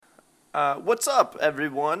What's up,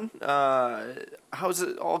 everyone? How's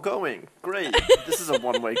it all going? Great. This is a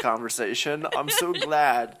one-way conversation. I'm so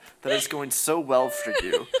glad that it's going so well for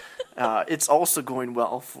you. It's also going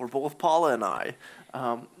well for both Paula and I.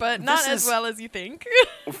 But not as well as you think.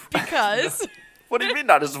 Because... What do you mean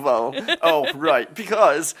not as well? Oh, right.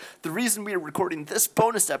 Because the reason we are recording this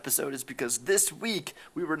bonus episode is because this week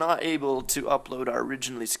we were not able to upload our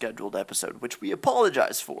originally scheduled episode, which we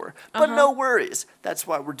apologize for. But no worries. That's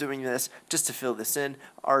why we're doing this, just to fill this in.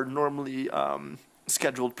 Our normally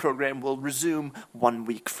scheduled program will resume 1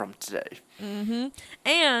 week from today. Mm-hmm.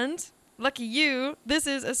 And, lucky you, this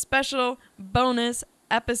is a special bonus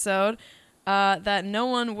episode that no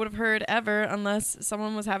one would have heard ever unless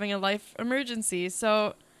someone was having a life emergency.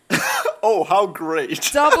 So, oh, how great.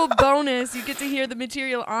 Double bonus. You get to hear the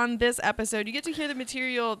material on this episode. You get to hear the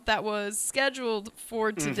material that was scheduled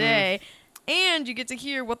for today. Mm-hmm. And you get to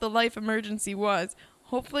hear what the life emergency was.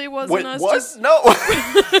 Hopefully it wasn't us what? just... No.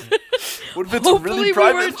 What if it's a really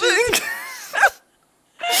private thing?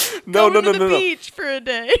 No. To the beach for a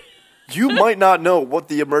day. You might not know what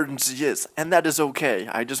the emergency is, and that is okay.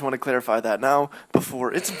 I just want to clarify that now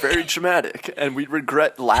before it's very traumatic, and we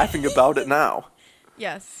regret laughing about it now.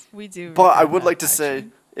 Yes, we do. But I would like to say,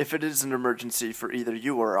 if it is an emergency for either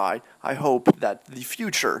you or I hope that the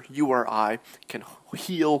future you or I can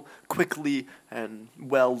heal quickly and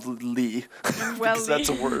wellly, because that's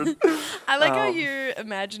a word. I like how you're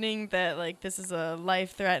imagining that like this is a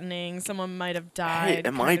life-threatening, someone might have died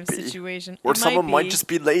it might be. Situation. Or someone might just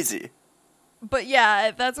be lazy. But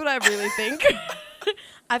yeah, that's what I really think.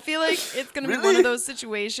 I feel like it's going to be one of those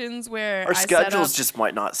situations where our schedules just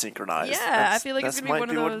might not synchronize. Yeah, I feel like it's going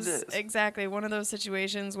to be one of those, exactly, one of those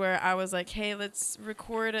situations where I was like, hey, let's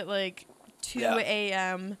record at like 2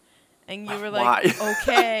 a.m. And you were like,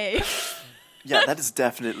 okay. Yeah, that is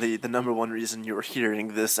definitely the number one reason you're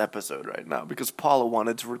hearing this episode right now, because Paula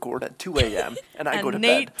wanted to record at 2 a.m. and I go to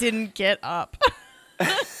Nate bed. didn't get up.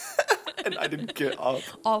 And I didn't get up.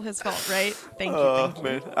 All his fault, right? Thank you.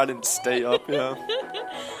 Man, I didn't stay up, yeah.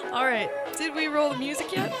 All right. Did we roll the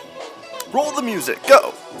music yet? Roll the music.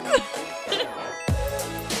 Go.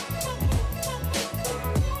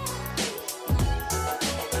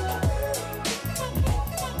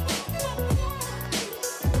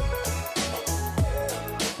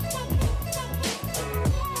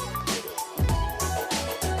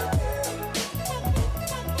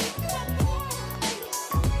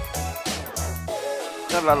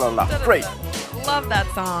 La la la. Great. Love that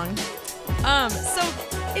song.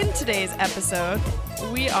 So in today's episode,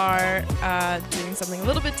 we are doing something a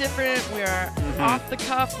little bit different. We are off the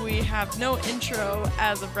cuff. We have no intro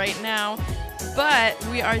as of right now, but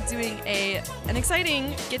we are doing an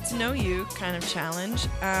exciting get to know you kind of challenge,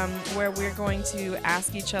 where we're going to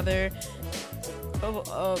ask each other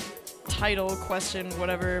a title, question,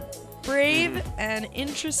 whatever, brave and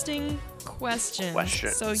interesting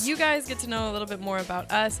questions. So you guys get to know a little bit more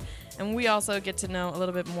about us, and we also get to know a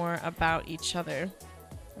little bit more about each other.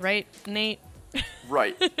 Right, Nate?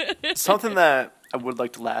 Right. Something that I would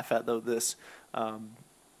like to laugh at, though, this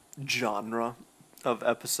genre of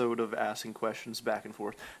episode of asking questions back and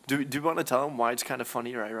forth. Do you want to tell them why it's kind of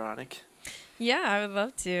funny or ironic? Yeah, I would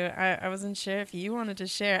love to. I wasn't sure if you wanted to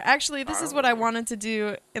share. Actually, this is what I wanted to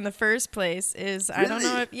do in the first place. Is really? I don't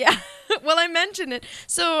know if well, I mentioned it.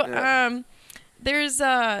 So there's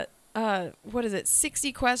what is it?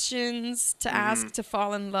 60 questions to ask to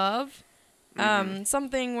fall in love.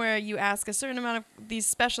 Something where you ask a certain amount of these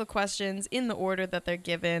special questions in the order that they're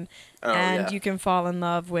given, you can fall in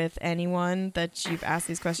love with anyone that you've asked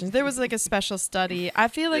these questions. There was like a special study. I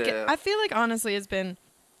feel like honestly it's been,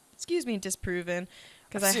 disproven,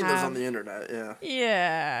 because I've seen those on the internet.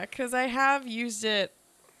 Yeah, because I have used it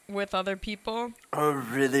with other people. Oh,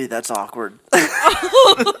 really? That's awkward.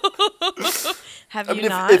 Have you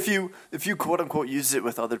not? If you quote unquote used it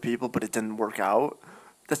with other people, but it didn't work out,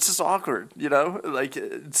 that's just awkward, you know? Like,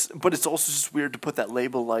 but it's also just weird to put that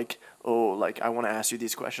label like, oh, like, I want to ask you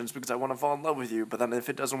these questions because I want to fall in love with you. But then if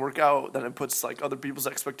it doesn't work out, then it puts, like, other people's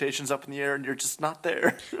expectations up in the air and you're just not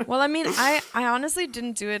there. Well, I mean, I honestly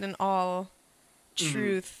didn't do it in all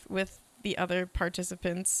truth with the other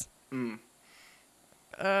participants.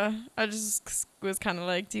 I just was kind of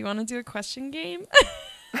like, do you want to do a question game?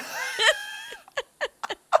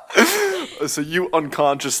 So you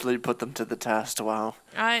unconsciously put them to the test. Wow.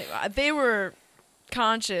 They were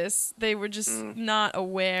conscious. They were just not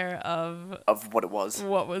aware of what it was.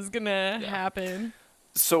 What was gonna happen.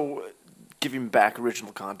 So giving back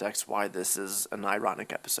original context why this is an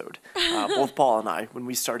ironic episode. Both Paul and I, when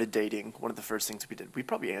we started dating, one of the first things we did, we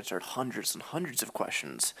probably answered hundreds and hundreds of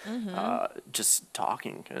questions, just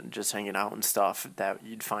talking and just hanging out and stuff that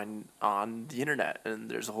you'd find on the internet. And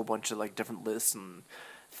there's a whole bunch of like different lists and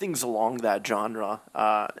things along that genre.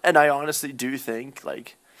 And I honestly do think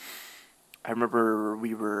like, I remember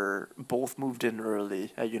we were both moved in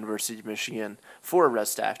early at University of Michigan for res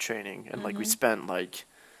staff training, and like we spent like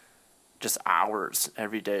just hours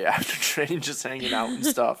every day after training just hanging out and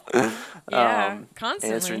stuff. Constantly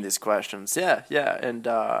answering these questions. Yeah, and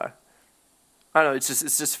I don't know, it's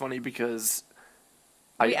just funny because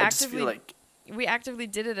I just feel like we actively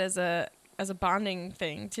did it as a bonding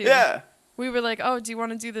thing too. Yeah. We were like, "Oh, do you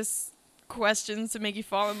want to do this questions to make you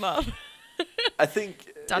fall in love?" I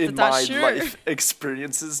think in my life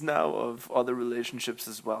experiences now of other relationships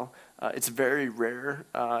as well, it's very rare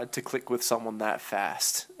to click with someone that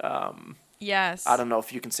fast. Yes. I don't know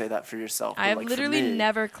if you can say that for yourself. I've like literally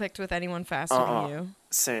never clicked with anyone faster than you.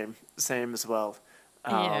 Same as well.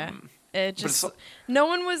 It just, no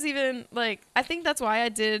one was even, like, I think that's why I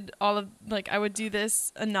did all of, like, I would do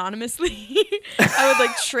this anonymously. I would,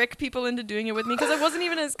 like, trick people into doing it with me because I wasn't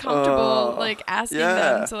even as comfortable, like, asking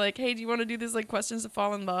them to, like, hey, do you want to do this, like, questions to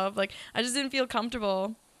fall in love? Like, I just didn't feel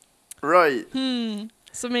comfortable. Right.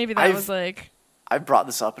 So maybe that was, like... I've brought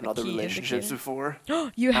this up in other relationships before.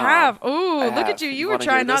 You have? Oh, look at you. You were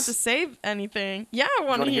trying not to say anything. Yeah, I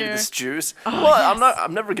want to hear this juice. Oh, well, yes.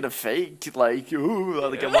 I'm never going to fake, like, ooh,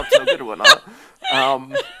 like I'm up to no good or whatnot.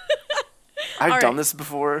 I've done this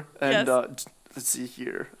before, and let's see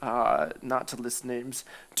here. Not to list names.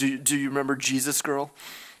 Do you remember Jesus Girl?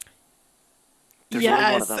 There's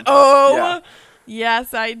only one of them. Oh, yeah.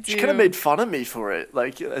 Yes, I do. She kind of made fun of me for it,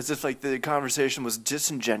 like as if like the conversation was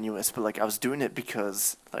disingenuous, but like I was doing it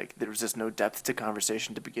because like there was just no depth to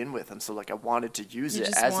conversation to begin with, and so like I wanted to use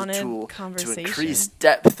it as a tool to increase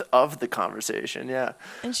depth of the conversation. Yeah.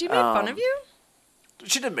 And she made fun of you?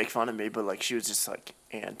 She didn't make fun of me, but like she was just like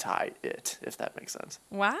anti it, if that makes sense.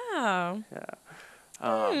 Wow.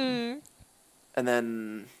 Yeah. And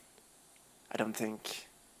then I don't think.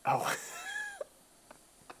 Oh.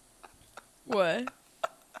 What?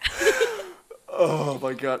 Oh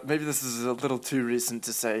my god, maybe this is a little too recent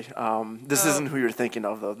to say. This isn't who you're thinking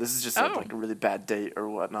of though. This is just like a really bad date or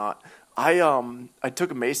whatnot. I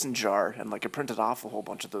took a mason jar and like I printed off a whole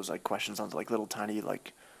bunch of those like questions onto like little tiny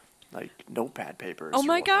like notepad papers. Oh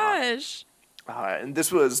my gosh. And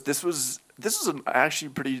this was an actually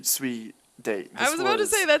pretty sweet date. I was about to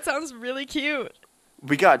say that sounds really cute.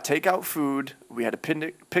 We got takeout food. We had a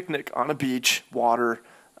picnic on a beach, water.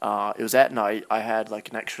 It was at night. I had like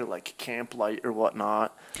an extra like camp light or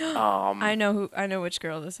whatnot. I know which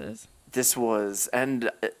girl this is. This was, and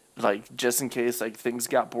like just in case like things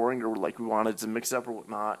got boring or like we wanted to mix it up or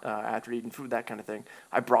whatnot after eating food, that kind of thing.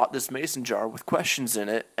 I brought this mason jar with questions in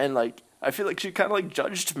it, and like I feel like she kind of like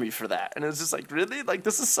judged me for that, and it was just like, really, like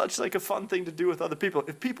this is such like a fun thing to do with other people.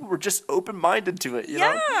 If people were just open minded to it, you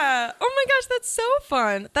know? Yeah. Oh my gosh, that's so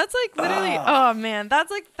fun. That's like literally. Oh man, that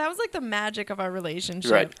was like the magic of our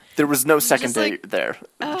relationship. Right. There was no second date there.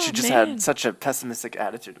 Oh, she just man. had such a pessimistic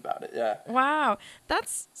attitude about it. Yeah. Wow,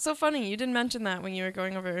 that's so funny. You didn't mention that when you were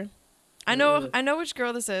going over. I know which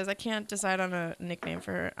girl this is. I can't decide on a nickname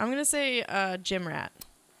for her. I'm gonna say Gym Rat.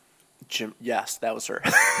 Yes, that was her.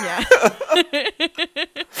 Yeah.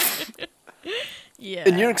 Yeah.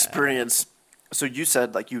 In your experience, so you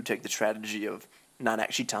said like you take the strategy of not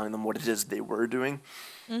actually telling them what it is they were doing.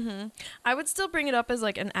 Mm-hmm. I would still bring it up as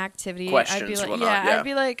like an activity. Questions, I'd be like, whatnot, I'd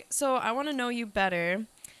be like, so I want to know you better,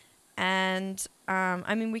 and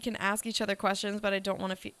I mean we can ask each other questions, but I don't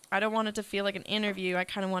want it to feel like an interview. I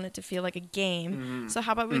kind of want it to feel like a game. Mm-hmm. So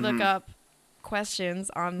how about we look up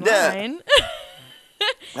questions online? Yeah.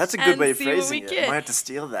 That's a good way of phrasing it. I might have to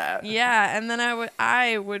steal that. Yeah, and then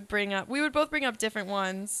I would bring up. We would both bring up different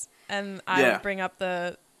ones, and I would bring up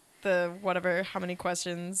the whatever, how many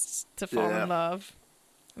questions to fall in love.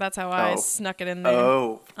 That's how I snuck it in there.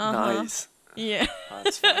 Oh, nice. Yeah. Oh,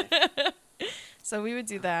 that's funny. So we would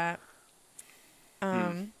do that.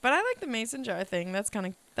 But I like the mason jar thing.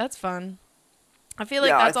 That's fun. I feel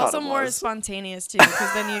like that's also more spontaneous too,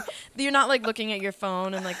 because then you're not like looking at your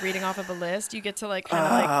phone and like reading off of a list. You get to like kind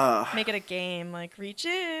of like make it a game, like reach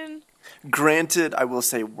in. Granted, I will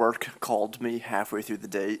say work called me halfway through the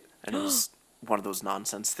date, and it was one of those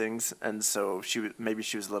nonsense things, and so she was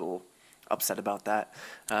a little upset about that,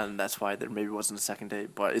 and that's why there maybe wasn't a second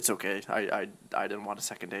date. But it's okay. I didn't want a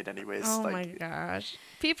second date anyways. Oh my gosh,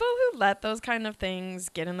 people who let those kind of things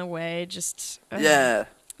get in the way just yeah.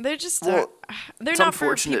 They're just Well, they're it's not for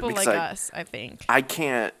unfortunate people because like I- us, I think. I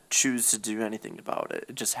can't choose to do anything about it.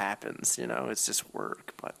 It just happens, It's just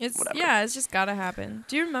work, but It's whatever. yeah, it's just gotta happen.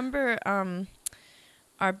 Do you remember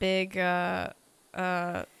our big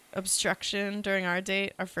obstruction during our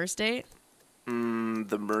first date?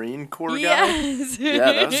 The Marine Corps guy? Yes. Yeah,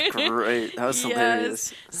 that was great. That was Yes.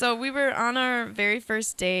 hilarious. So we were on our very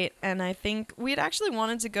first date, and I think we'd actually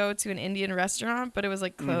wanted to go to an Indian restaurant, but it was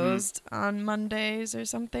like closed on Mondays or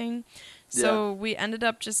something. So we ended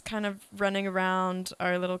up just kind of running around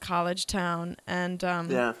our little college town, and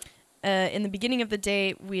Yeah. in the beginning of the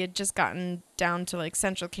date, we had just gotten down to like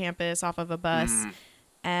Central Campus off of a bus.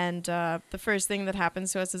 And the first thing that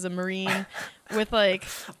happens to us is a Marine with like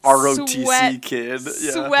ROTC kid.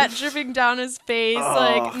 Yeah. sweat dripping down his face, Oh,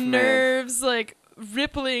 like man. nerves like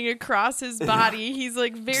rippling across his body. He's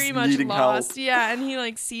like very Just much needing lost. help. Yeah, and he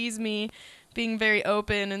like sees me being very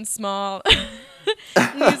open and small.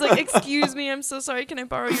 And he's like, "Excuse me, I'm so sorry. Can I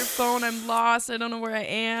borrow your phone? I'm lost. I don't know where I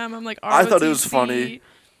am." I'm like, I thought it was ROTC. funny.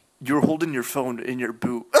 You were holding your phone in your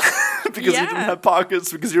boot because you didn't Yeah. have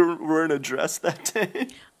pockets because you were wearing a dress that day.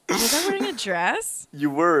 Was I wearing a dress?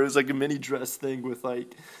 You were. It was like a mini dress thing with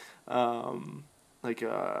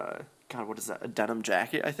God, what is that? A denim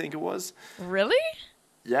jacket, I think it was. Really?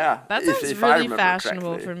 Yeah. That if- sounds if I really remember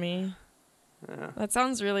fashionable correctly. for me. Yeah. That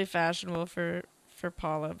sounds really fashionable for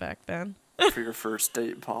Paula back then. For your first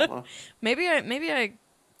date, Paula. Maybe I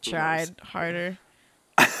tried harder.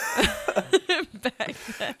 Back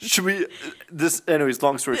then. Should we? Anyways,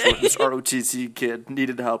 long story short, this ROTC kid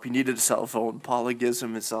needed help. He needed a cell phone. Paula gives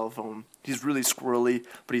him his cell phone. He's really squirrely,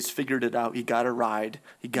 but he's figured it out. He got a ride.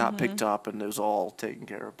 He got picked up, and it was all taken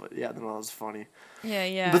care of. But yeah, that was funny.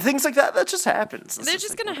 Yeah. But things like that just happens. It's They're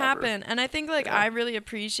just like, gonna whatever. happen, and I think like Yeah. I really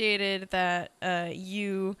appreciated that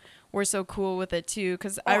you were so cool with it too,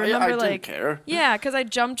 because I Oh, yeah, remember didn't like care. yeah, because I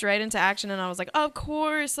jumped right into action and I was like, of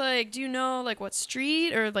course, like, do you know like what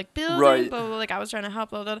street or like building? Right. Blah, blah, blah. Like I was trying to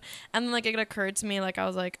help, blah, blah, blah. And then like it occurred to me, like I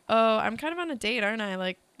was like, oh, I'm kind of on a date, aren't I?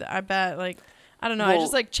 Like I bet like. I don't know. I Well-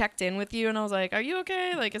 just like checked in with you and I was like, "Are you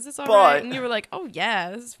okay? Like, is this all But- right?" And you were like, "Oh yeah,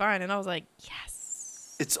 this is fine." And I was like,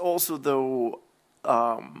 "Yes." It's also though,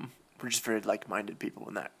 we're just very like-minded people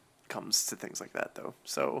when that comes to things like that, though.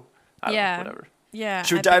 So I don't Yeah. know, whatever. Yeah.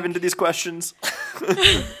 Should we I dive think- into these questions?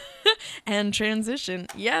 and transition?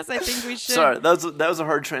 Yes, I think we should. Sorry, that was a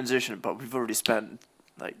hard transition, but we've already spent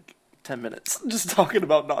like 10 minutes just talking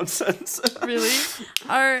about nonsense. Really?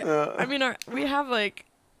 We have like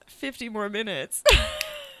 50 more minutes.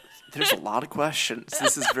 There's a lot of questions.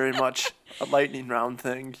 This is very much a lightning round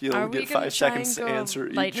thing. Are You'll we get gonna 5 try seconds and to go answer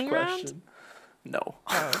each lightning round? question. No.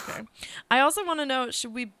 Oh, okay. I also want to know,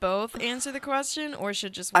 should we both answer the question or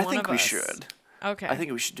should just I one think of we us? should. Okay. I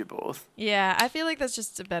think we should do both. Yeah, I feel like that's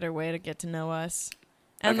just a better way to get to know us.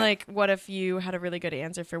 And Okay. like, what if you had a really good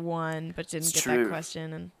answer for one but didn't It's get true. that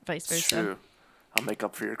question and vice versa? It's true. I'll make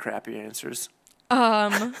up for your crappy answers.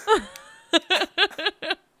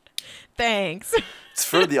 Thanks. It's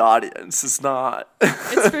for the audience. It's not.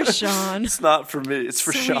 It's for Sean. It's not for me. It's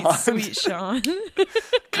for sweet, Sean. Sweet Sean.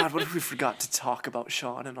 God, what if we forgot to talk about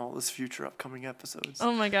Sean in all his future upcoming episodes?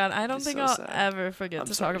 Oh my god, I don't Be think so I'll sad. ever forget I'm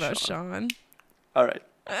to sorry, talk about Sean. Sean. All right.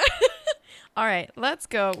 All right, let's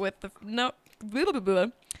go with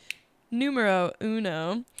the numero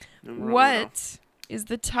uno. Numero What is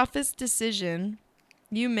the toughest decision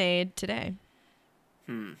you made today?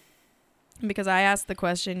 Because I asked the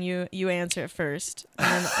question, you answer it first,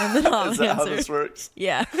 and then I'll Is that how answer. this works?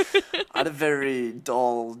 Yeah. I had a very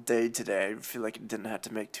dull day today. I feel like I didn't have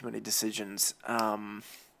to make too many decisions.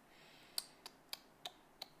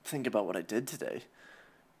 Think about what I did today.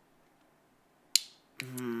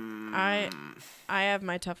 I have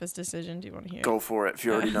my toughest decision. Do you want to hear? Go for it if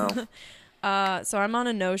you already know. So I'm on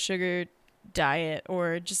a no sugar diet,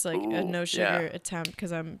 or just like a Ooh, no sugar attempt,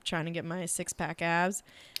 because I'm trying to get my 6-pack abs.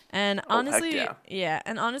 And Oh, heck honestly, yeah.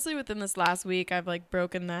 and honestly, within this last week, I've like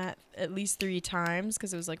broken that at least 3 times,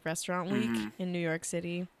 because it was like restaurant week in New York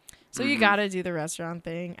City. So you gotta do the restaurant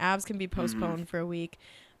thing. Abs can be postponed for a week,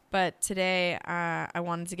 but today I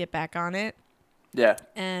wanted to get back on it. Yeah.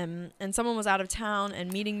 And someone was out of town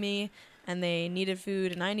and meeting me, and they needed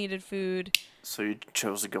food, and I needed food. So you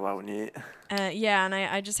chose to go out and eat. Yeah, and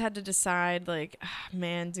I just had to decide, like,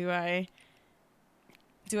 man, do I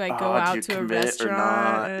go Do out you to a commit restaurant? or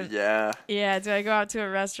not? and- Yeah. Yeah, do I go out to a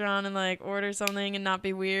restaurant and like order something and not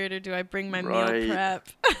be weird, or do I bring my meal Right. prep?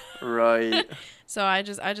 Right. So I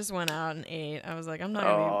just went out and ate. I was like, I'm not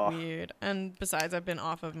gonna be weird. And besides, I've been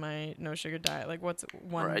off of my no sugar diet. Like, what's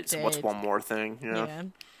one Right. day? So what's one more thing? Yeah.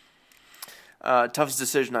 Toughest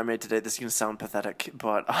decision I made today. This is gonna sound pathetic,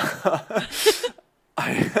 but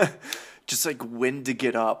I just like when to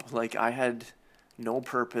get up. Like I had no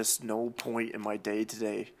purpose, no point in my day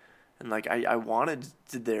today. And like I wanted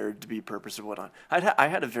there to be purpose or whatnot. I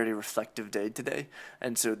had a very reflective day today,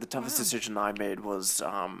 and so the toughest decision I made was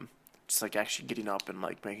just like actually getting up and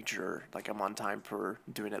like making sure like I'm on time for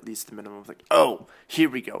doing at least the minimum of like, oh, here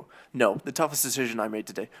we go. No, the toughest decision I made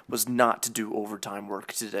today was not to do overtime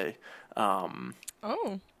work today.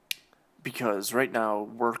 Because right now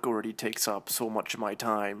work already takes up so much of my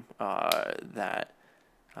time that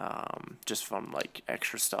just from like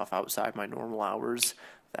extra stuff outside my normal hours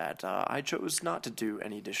that I chose not to do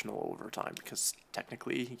any additional overtime because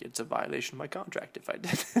technically it's a violation of my contract if I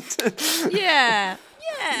did it. Yeah,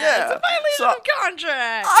 it's a violation of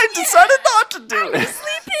contract. I decided not to do it.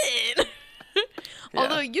 Sleep in.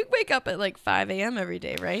 Although you wake up at like 5 a.m. every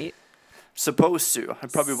day, right? Supposed to. I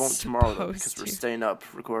probably won't tomorrow though because we're staying up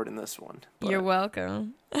recording this one. You're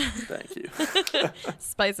welcome. Thank you.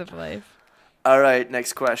 Spice of life. All right,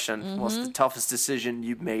 next question. What's the toughest decision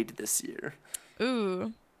you made this year?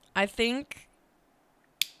 Ooh, I think.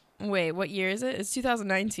 Wait, what year is it? It's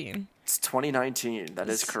 2019. It's 2019. That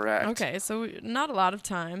is correct. Okay, so not a lot of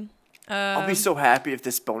time. I'll be so happy if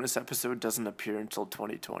this bonus episode doesn't appear until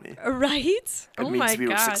 2020. Right? It means we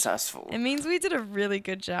were successful. It means we did a really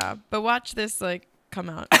good job. But watch this like come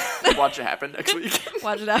out. Watch it happen next week.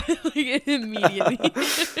 Watch it happen like, immediately.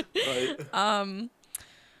 Right.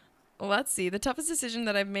 Let's see. The toughest decision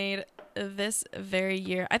that I've made this very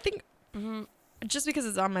year, I think, just because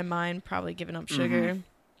it's on my mind, probably giving up sugar.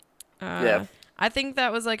 Yeah. I think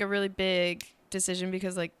that was like a really big decision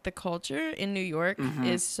because like the culture in New York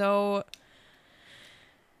is so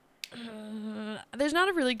there's not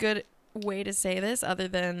a really good way to say this other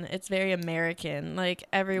than it's very American. Like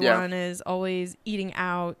everyone is always eating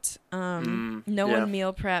out. No one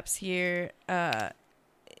meal preps here.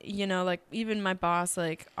 You know, like even my boss,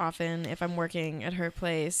 like often if I'm working at her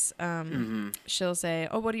place, she'll say,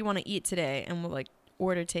 "Oh, what do you want to eat today?" And we'll like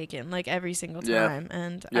order taken like every single time.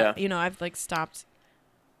 And you know, I've like stopped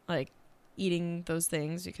like eating those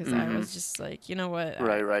things because I was just like, you know what?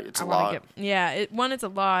 Right. It's a lot. One, it's a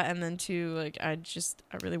lot, and then two, like I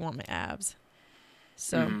really want my abs.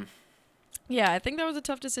 So yeah, I think that was a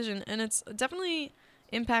tough decision, and it's definitely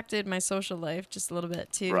impacted my social life just a little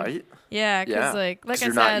bit too. Right? Yeah, because like I said,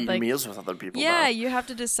 you're not eating meals with other people. Yeah, now. you have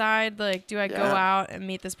to decide like, do I go out and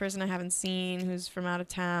meet this person I haven't seen who's from out of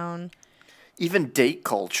town? Even date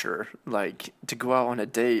culture, like to go out on a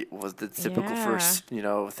date was the typical first,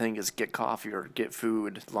 thing is get coffee or get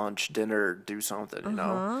food, lunch, dinner, do something, you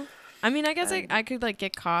know. I mean, I guess I could like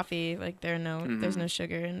get coffee, like there's no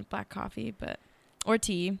sugar in black coffee, or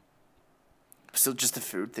tea. Still just the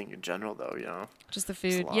food thing in general though, you know. Just the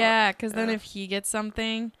food. Yeah, cuz then if he gets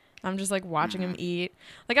something, I'm just like watching him eat.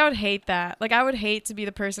 Like I would hate that. Like I would hate to be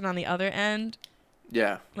the person on the other end.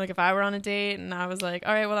 Yeah. Like if I were on a date and I was like,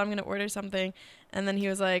 all right, well, I'm going to order something. And then he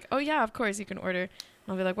was like, oh, yeah, of course you can order. And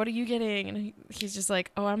I'll be like, what are you getting? And he's just like,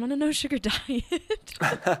 oh, I'm on a no sugar diet.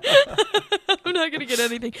 I'm not going to get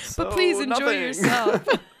anything. So but please enjoy yourself.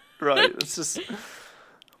 Right. It's just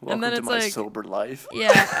welcome to my sober life.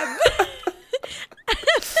 Yeah.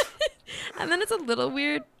 And then it's a little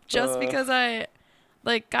weird just because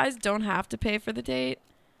guys don't have to pay for the date.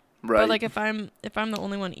 Right. But like if I'm the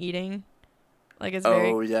only one eating, like it's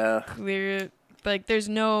very clear. Like there's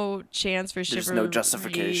no chance for chivalry. There's no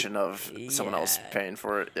justification of someone else paying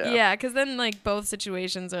for it. Yeah. Yeah, because then like both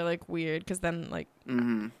situations are like weird. Because then like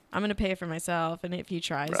I'm gonna pay for myself, and if he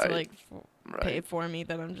tries to like pay for me,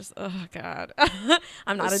 then I'm just God,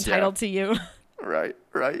 I'm not entitled to you. Right.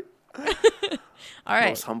 All right.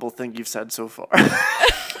 Most humble thing you've said so far.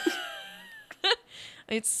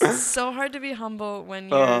 It's so hard to be humble when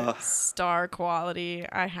you're star quality,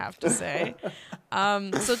 I have to say.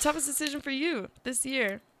 So toughest decision for you this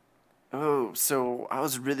year? Oh, so I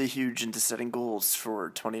was really huge into setting goals for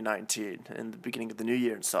 2019 in the beginning of the new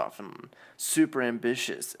year and stuff, and super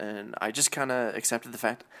ambitious. And I just kind of accepted the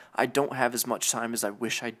fact I don't have as much time as I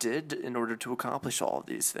wish I did in order to accomplish all of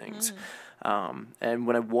these things. And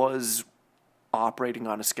when I was operating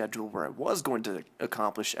on a schedule where I was going to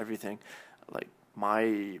accomplish everything, like,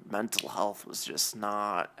 my mental health was just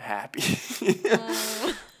not happy.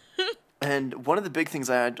 And one of the big things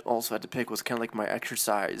I also had to pick was kind of like my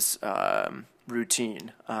exercise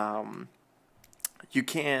routine. You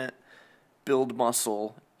can't build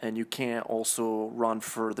muscle and you can't also run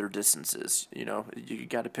further distances. You know, you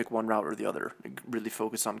got to pick one route or the other. Really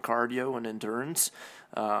focus on cardio and endurance,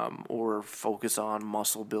 or focus on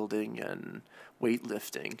muscle building and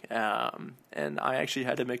weightlifting. And I actually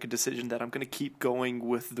had to make a decision that I'm going to keep going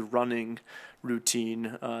with the running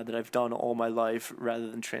routine that I've done all my life, rather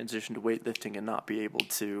than transition to weightlifting and not be able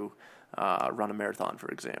to run a marathon, for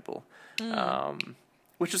example.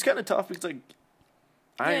 Which is kind of tough because, like,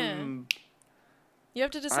 you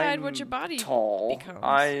have to decide I'm what your body tall. becomes.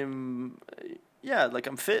 I'm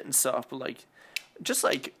fit and stuff, but like just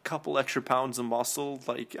like a couple extra pounds of muscle,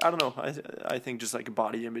 like I don't know. I think just like a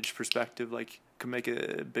body image perspective, like could make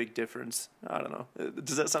a big difference. I don't know.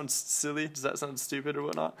 Does that sound silly? Does that sound stupid or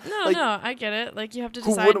whatnot? No, like, no, I get it. Like you have to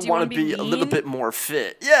who decide. wouldn't do you want to be lean? a little bit more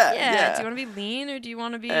fit? Yeah. Do you want to be lean or do you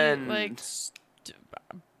want to be like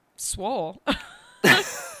swole?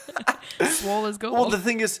 Swole is gold. Well, the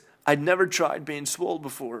thing is, I'd never tried being swole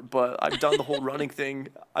before, but I've done the whole running thing.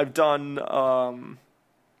 I've done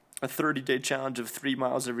a 30-day challenge of 3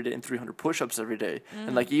 miles every day and 300 push-ups every day.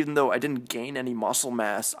 And like, even though I didn't gain any muscle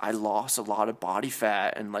mass, I lost a lot of body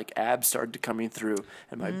fat, and like abs started coming through,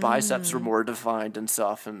 and my biceps were more defined and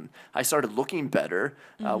stuff. And I started looking better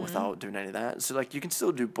without doing any of that. So like, you can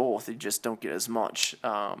still do both. You just don't get as much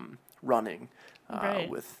running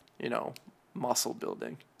with, you know, muscle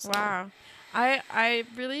building. So. Wow. I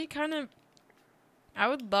really kind of, I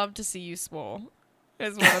would love to see you swole,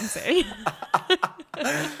 is what I'm saying.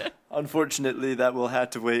 Unfortunately, that will have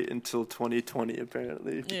to wait until 2020,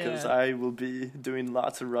 apparently, because Yeah. I will be doing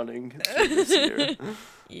lots of running this year.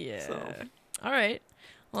 Yeah. So. All right.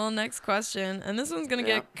 Well, next question, and this one's going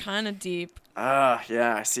to get kind of deep.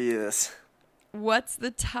 Yeah, I see this. What's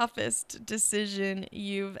the toughest decision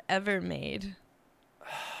you've ever made?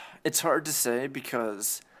 It's hard to say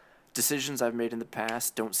because decisions I've made in the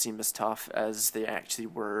past don't seem as tough as they actually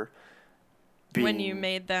were When you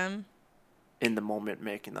made them? in the moment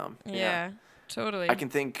making them. Yeah, totally. I can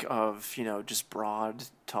think of, you know, just broad,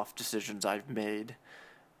 tough decisions I've made.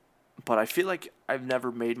 But I feel like I've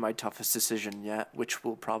never made my toughest decision yet, which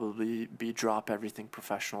will probably be drop everything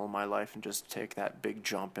professional in my life and just take that big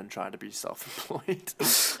jump and try to be self-employed.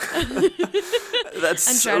 That's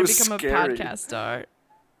and so try to become scary. a podcast star.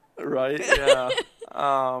 Right? Yeah.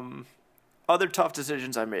 Other tough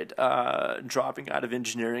decisions I made. Dropping out of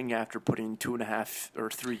engineering after putting 2.5 or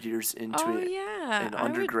 3 years into it in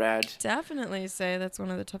undergrad. I would definitely say that's one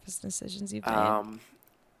of the toughest decisions you've made.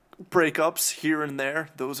 Breakups here and there,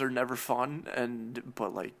 those are never fun,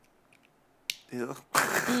 but like, yeah.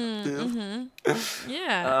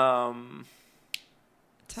 Yeah.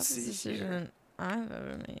 Toughest decision I've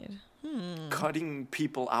ever made. Cutting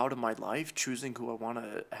people out of my life, choosing who I want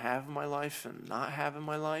to have in my life and not have in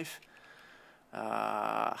my life.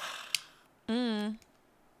 I can't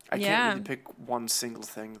really pick one single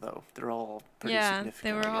thing, though. They're all pretty significant.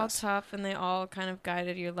 They were I all guess. tough, and they all kind of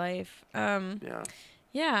guided your life. Yeah.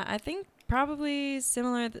 Yeah, I think probably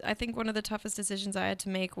similar. I think one of the toughest decisions I had to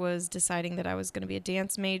make was deciding that I was going to be a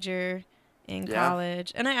dance major in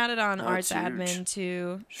college. And I added on arts that's huge. admin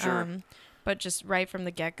too. Sure. But just right from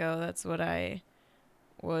the get-go, that's what I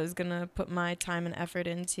was going to put my time and effort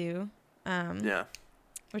into.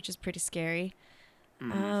 Which is pretty scary.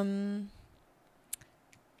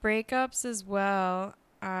 Breakups as well.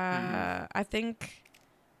 I think...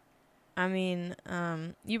 I mean,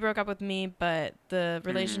 you broke up with me, but the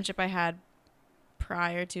relationship I had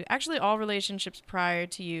prior to, actually all relationships prior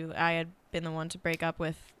to you, I had been the one to break up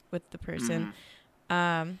with the person.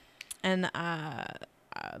 And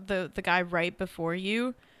the guy right before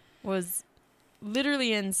you was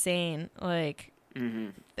literally insane. Like,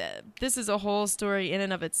 this is a whole story in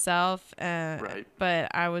and of itself. Right.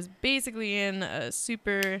 But I was basically in a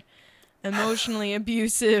super emotionally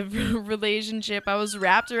abusive relationship. I was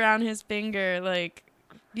wrapped around his finger. Like,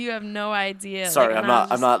 you have no idea. Sorry, like,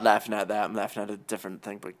 I'm not laughing at that. I'm laughing at a different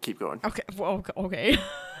thing, but keep going. Okay. Well, okay.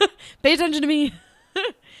 Pay attention to me.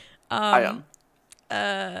 I am.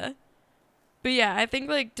 But yeah, I think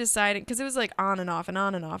like deciding, because it was like on and off and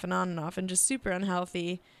on and off and on and off and just super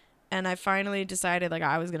unhealthy. And I finally decided like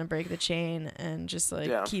I was going to break the chain and just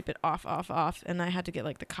like keep it off. And I had to get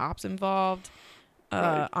like the cops involved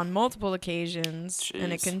on multiple occasions. Jeez.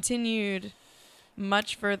 And it continued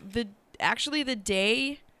much for the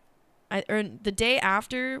day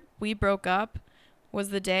after we broke up was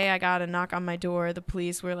the day I got a knock on my door. The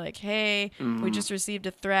police were like, hey, we just received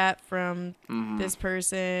a threat from this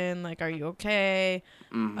person. Like, are you okay?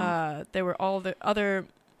 There were all the other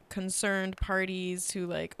concerned parties who,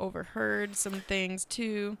 like, overheard some things,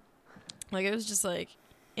 too. Like, it was just, like,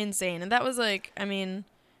 insane. And that was, like, I mean,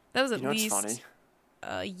 that was at least... What's funny?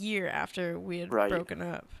 a year after we had Right. broken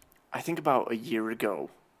up. I think about a year ago,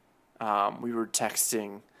 we were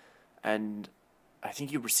texting, and I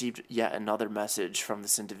think you received yet another message from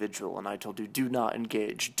this individual, and I told you, do not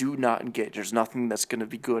engage. Do not engage. There's nothing that's going to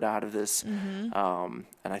be good out of this. And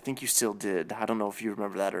I think you still did. I don't know if you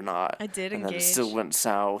remember that or not. I did and then it engage. still went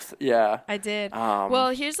south. Yeah. I did. Um,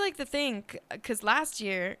 Here's like the thing, because last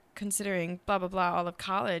year, considering blah blah blah all of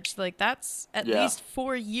college, like that's at Yeah. least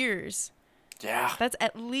 4 years. Yeah. That's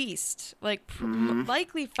at least like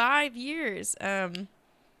likely 5 years.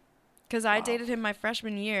 Because I dated him my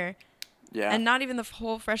freshman year, Yeah. and not even the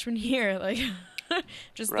whole freshman year, like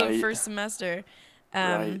just the Right. first semester.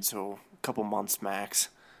 Right. So a couple months max.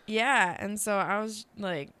 Yeah, and so I was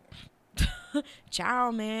like,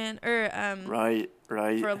 ciao, man. Or Right.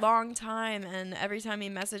 Right. for a long time, and every time he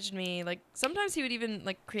messaged me, like sometimes he would even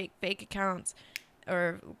like create fake accounts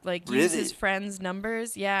or like use Really? his friends'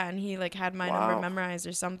 numbers. Yeah, and he like had my number Wow. memorized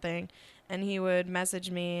or something, and he would message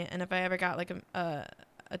me, and if I ever got like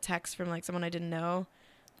a text from like someone I didn't know,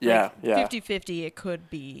 Yeah. like, Yeah. 50-50 it could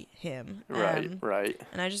be him. Right. Right.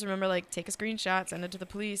 And I just remember like take a screenshot, send it to the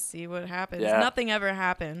police, see what happens. Yeah. Nothing ever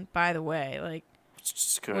happened, by the way, like, It's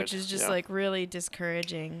just good. which is just Yeah. like really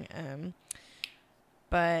discouraging.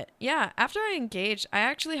 But yeah, after I engaged, I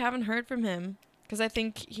actually haven't heard from him because I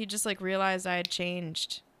think he just like realized I had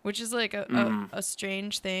changed, which is like a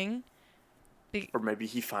strange thing. Or maybe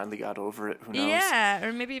he finally got over it. Who knows? Yeah,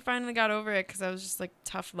 or maybe he finally got over it because I was just like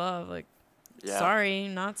tough love, like Yeah. sorry,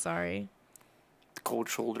 not sorry. The cold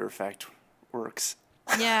shoulder effect works.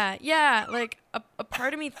 Yeah, like a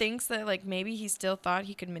part of me thinks that like maybe he still thought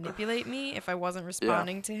he could manipulate me if I wasn't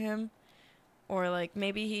responding to him. Or like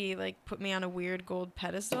maybe he like put me on a weird gold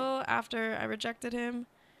pedestal after I rejected him.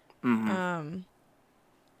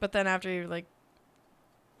 But then after he like,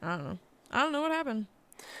 I don't know what happened.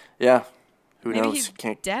 Yeah. Who Maybe knows? he's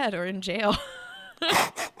Can't. dead or in jail.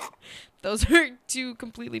 Those are two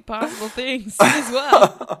completely possible things as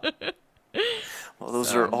well. Well,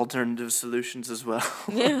 those are alternative solutions as well.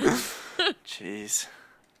 Yeah. Jeez.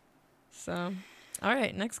 So, all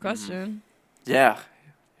right, next question. Yeah.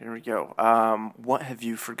 Here we go. What have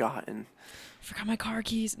you forgotten? Forgot my car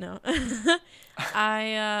keys. No.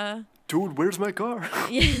 I Dude, where's my car?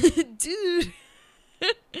 yeah, dude.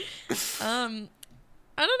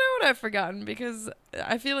 I don't know what I've forgotten because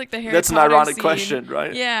I feel like the Harry That's an Potter ironic scene- question,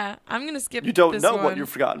 right? Yeah, I'm gonna skip. You don't this know one. what you've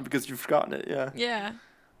forgotten because you've forgotten it. Yeah. Yeah.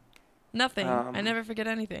 Nothing. I Um, never forget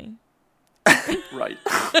anything. Right.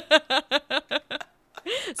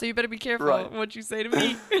 So you better be careful Right. what you say to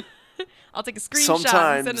me. I'll take a screenshot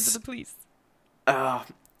and send it to the police.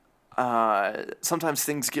 Sometimes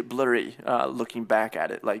things get blurry looking back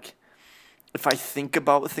at it. Like, if I think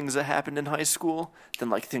about things that happened in high school, then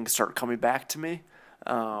like things start coming back to me.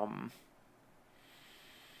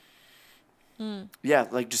 Yeah,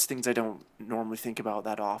 like just things I don't normally think about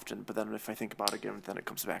that often. But then if I think about it again, then it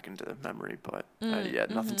comes back into memory. But yeah,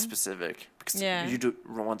 nothing specific. Because Yeah. you do,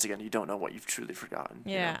 once again, you don't know what you've truly forgotten.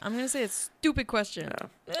 you Yeah, know? I'm gonna say it's a stupid question.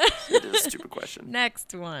 Yeah. It is a stupid question.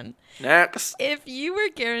 Next one. Next. If you were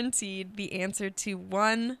guaranteed the answer to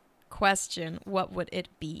one question, what would it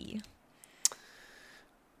be?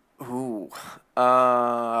 Ooh.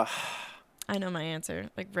 I know my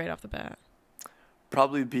answer, like right off the bat.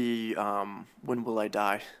 Probably be when will I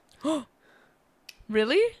die?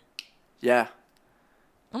 Really? Yeah.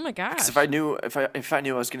 Oh my gosh. Because if I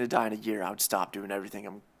knew I was gonna die in a year, I would stop doing everything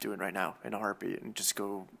I'm doing right now in a heartbeat and just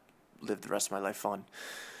go live the rest of my life fun.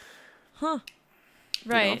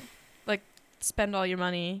 Right. know? Like spend all your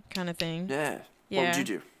money kind of thing. Yeah. Yeah. What would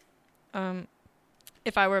you do?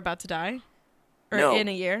 If I were about to die? Or No. in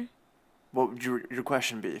a year? What would your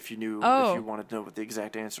question be if you knew Oh. if you wanted to know what the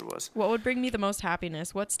exact answer was? What would bring me the most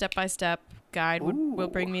happiness? What step-by-step guide will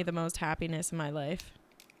bring Ooh. me the most happiness in my life?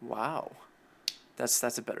 Wow.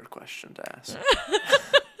 That's a better question to ask.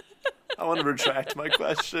 I want to retract my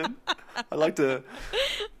question. I like to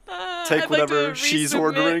take I'd like whatever to she's resubmit.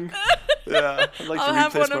 ordering. Yeah, I'd like I'll to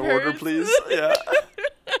have replace one my of order, hers. please. Yeah.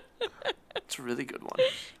 It's a really good one.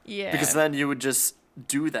 Yeah. Because then you would just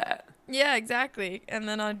do that. Yeah, exactly. And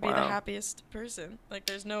then I'd be the Wow. happiest person. Like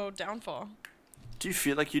there's no downfall. Do you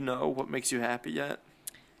feel like you know what makes you happy yet?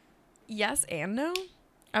 Yes and no.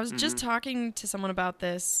 I was just talking to someone about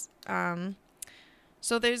this.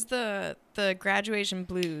 So there's the graduation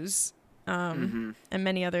blues, and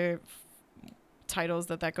many other titles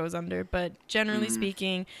that goes under. But generally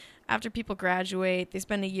speaking, after people graduate, they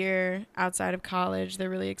spend a year outside of college. They're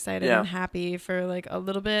really excited Yeah. and happy for like a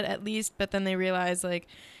little bit at least. But then they realize like,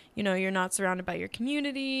 you know, you're not surrounded by your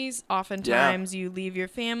communities. Oftentimes you leave your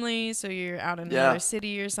family, so you're out in Yeah. another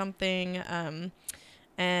city or something.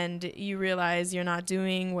 and you realize you're not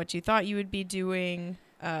doing what you thought you would be doing,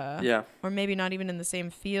 or maybe not even in the same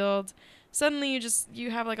field. Suddenly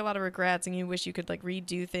you have like a lot of regrets, and you wish you could like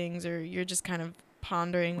redo things, or you're just kind of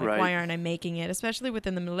pondering like, why aren't I making it, especially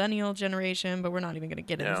within the millennial generation, but we're not even going to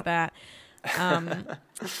get into that.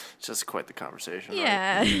 It's just quite the conversation.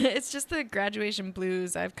 Yeah, right? It's just the graduation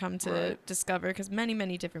blues I've come to discover, because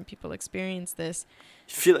many different people experience this.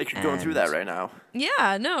 You feel like you're going through that right now?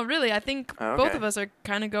 Yeah, no, really. I think both of us are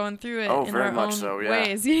kind of going through it in our own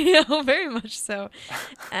ways. Yeah, very much so.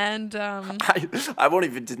 And I won't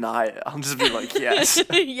even deny it. I'll just be like, yes,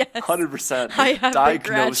 yes, 100%. I have the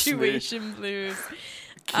Diagnose graduation blues.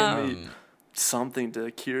 Give me something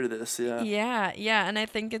to cure this. Yeah, and I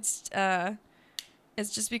think it's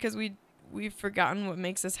just because we've forgotten what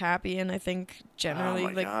makes us happy, and I think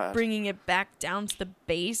generally bringing it back down to the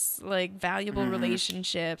base, like valuable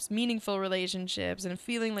relationships, meaningful relationships, and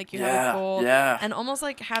feeling like you have a goal, and almost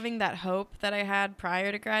like having that hope that I had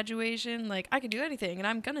prior to graduation, like I could do anything and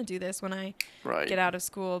I'm gonna do this when I get out of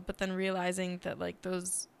school, but then realizing that like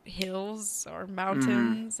those hills are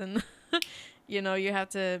mountains and you know, you have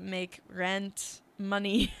to make rent,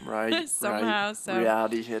 money somehow. So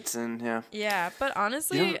reality hits in. Yeah, but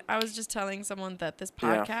honestly, I was just telling someone that this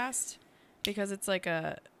podcast, because it's like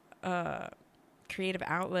a creative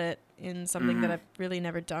outlet in something that I've really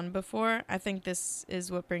never done before, I think this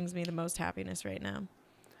is what brings me the most happiness right now.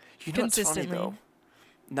 You know what's funny though?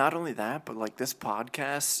 Not only that, but like this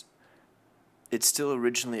podcast, it's still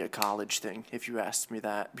originally a college thing, if you asked me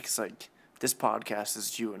that, because like this podcast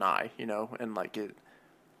is you and I, you know, and like it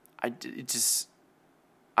just,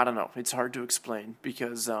 I don't know. It's hard to explain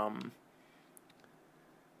because,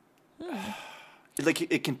 like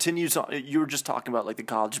it continues on. You were just talking about like the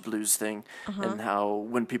college blues thing and how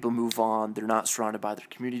when people move on, they're not surrounded by their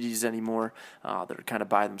communities anymore. They're kind of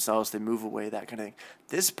by themselves. They move away, that kind of thing.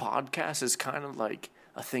 This podcast is kind of like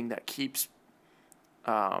a thing that keeps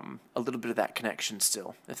a little bit of that connection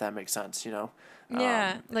still, if that makes sense, you know?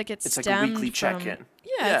 Yeah, like it's like a weekly check-in.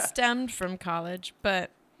 Yeah, it stemmed from college,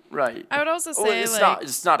 but right. I would also say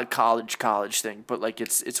it's not a college thing, but like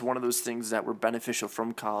it's one of those things that were beneficial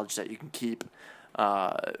from college that you can keep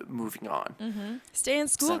moving on. Mm-hmm. Stay in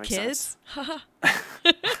school, kids.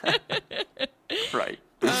 Right.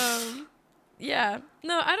 Yeah.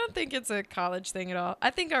 No, I don't think it's a college thing at all. I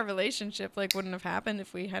think our relationship like wouldn't have happened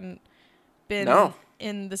if we hadn't been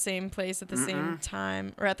in the same place at the same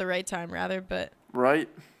time, or at the right time rather, but right.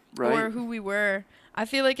 Or who we were. I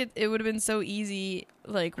feel like it would have been so easy,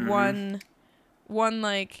 like one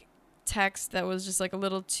like text that was just like a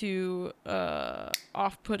little too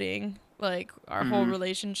off-putting, like our whole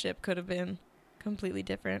relationship could have been completely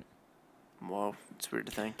different. Whoa, it's weird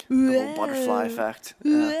to think. The whole butterfly effect.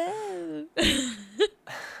 Yeah.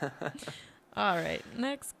 All right,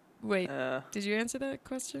 next. Wait, did you answer that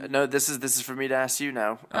question? No, this is for me to ask you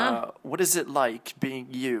now. What is it like being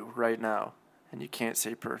you right now? And you can't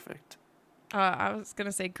say perfect. I was going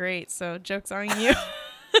to say great, so joke's on you.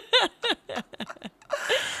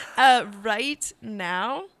 Right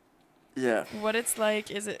now, what it's like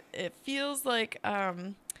is it feels like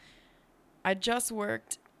I just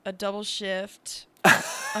worked a double shift.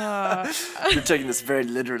 You're taking this very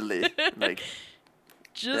literally. Like,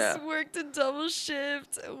 worked a double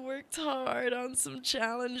shift, worked hard on some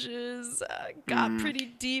challenges, got pretty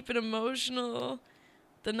deep and emotional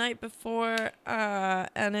the night before,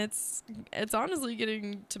 and it's honestly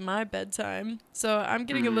getting to my bedtime, so I'm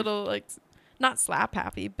getting a little like not slap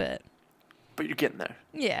happy, but you're getting there.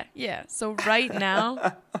 Yeah. So right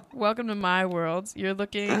now, welcome to my world. You're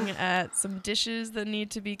looking at some dishes that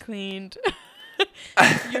need to be cleaned.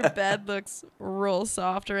 Your bed looks real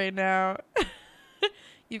soft right now.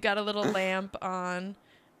 You've got a little lamp on,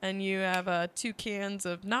 and you have 2 cans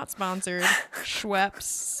of not sponsored Schweppes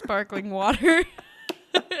sparkling water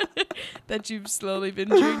that you've slowly been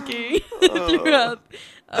drinking throughout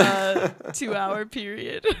a 2-hour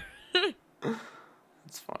period.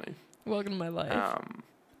 It's funny. Welcome to my life.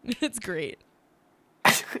 It's great.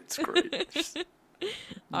 It's great.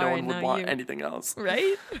 No one would want anything else.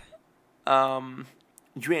 Right?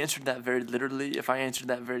 You answered that very literally. If I answered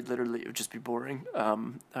that very literally, it would just be boring.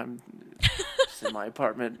 I'm just in my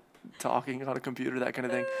apartment talking on a computer, that kind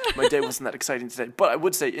of thing. My day wasn't that exciting today. But I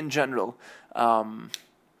would say, in general,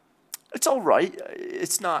 it's all right.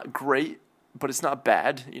 It's not great, but it's not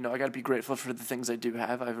bad. You know, I got to be grateful for the things I do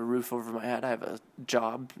have. I have a roof over my head. I have a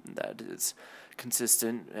job that is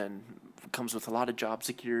consistent and comes with a lot of job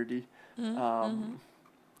security.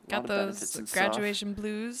 Got those graduation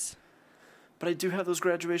blues. But I do have those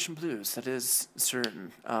graduation blues. That is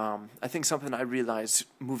certain. I think something I realized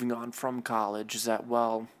moving on from college is that,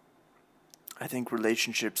 well, I think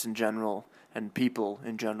relationships in general and people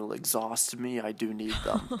in general exhaust me. I do need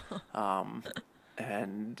them.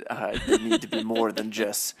 And they need to be more than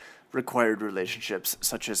just required relationships,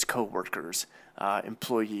 such as coworkers,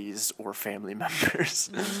 employees, or family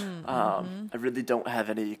members. I really don't have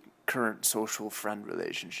any current social friend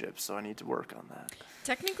relationships, so I need to work on that.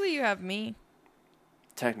 Technically, you have me.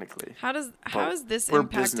 Technically. How is this we're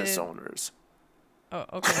impacted? business owners. Oh,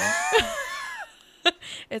 okay.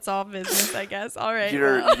 It's all business, I guess. All right.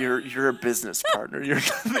 You're a business partner. You're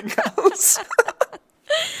nothing else.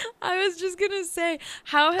 I was just gonna say,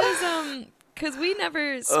 how has because we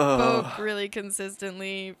never spoke really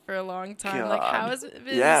consistently for a long time. God. Like, how has it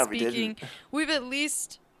been speaking? We didn't. We've at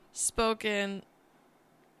least spoken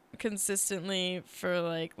consistently for,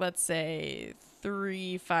 like, let's say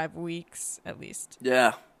 3-5 weeks at least.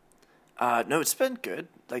 Yeah. No, it's been good.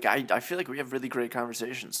 Like, I feel like we have really great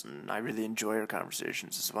conversations, and I really enjoy our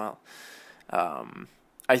conversations as well.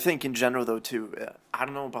 I think in general, though, too, I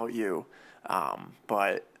don't know about you,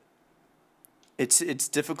 but it's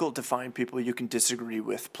difficult to find people you can disagree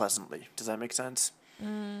with pleasantly. Does that make sense?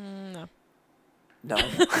 No. No?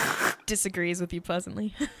 Disagrees with you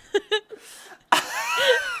pleasantly.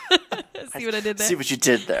 See what I did there? See what you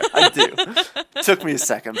did there. I do. Took me a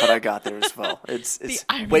second, but I got there as well. It's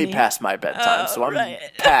way past my bedtime, so I'm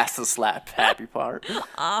past the slap happy part.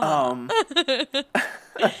 I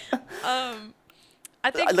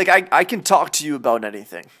think, like, I can talk to you about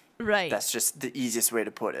anything. right. That's just the easiest way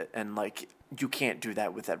to put it, and like you can't do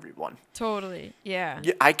that with everyone. Totally. Yeah.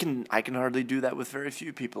 Yeah, I can hardly do that with very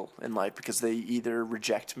few people in life because they either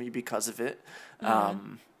reject me because of it,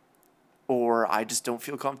 or I just don't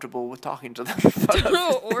feel comfortable with talking to them.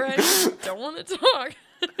 Or I just don't want to talk.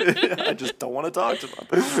 I just don't want to talk to them.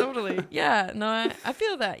 Totally. Yeah. No, I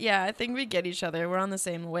feel that. Yeah, I think we get each other. We're on the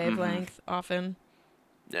same wavelength often.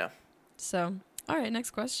 Yeah. So, all right,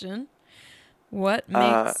 next question. What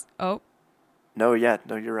makes... No,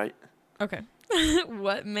 you're right. Okay.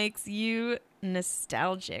 What makes you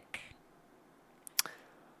nostalgic?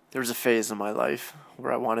 There was a phase in my life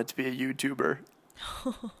where I wanted to be a YouTuber.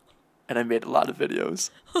 And I made a lot of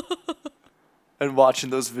videos. And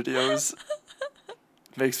watching those videos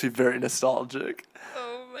makes me very nostalgic.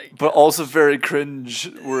 Oh my God. But also very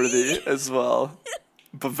cringe-worthy as well.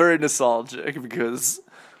 But very nostalgic because,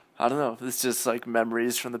 I don't know, it's just like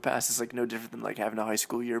memories from the past. It's like no different than like having a high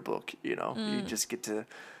school yearbook, you know? You just get to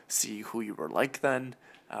see who you were like then.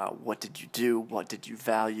 What did you do? What did you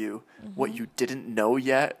value? What you didn't know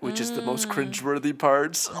yet, which is the most cringe-worthy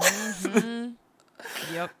parts.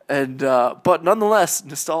 Yep. And but nonetheless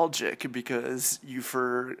nostalgic because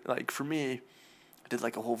for me, I did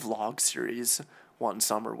like a whole vlog series one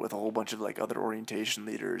summer with a whole bunch of like other orientation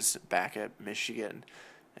leaders back at Michigan,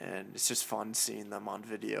 and it's just fun seeing them on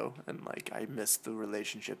video, and like I miss the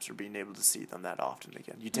relationships or being able to see them that often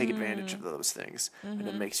again. You take advantage of those things, and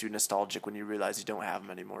it makes you nostalgic when you realize you don't have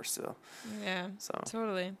them anymore still. Yeah. So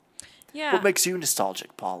Totally. Yeah. what makes you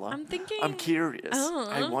nostalgic, Paula? I'm thinking... I'm curious.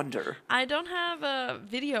 I wonder. I don't have a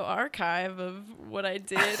video archive of what I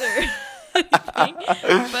did or anything,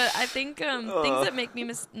 but I think things that make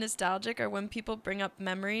me nostalgic are when people bring up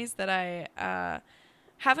memories that I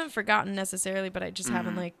haven't forgotten necessarily, but I just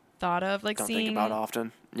haven't like thought of, like Don't seeing think about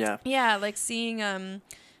often. Yeah. Yeah, like seeing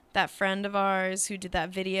that friend of ours who did that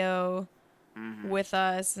video with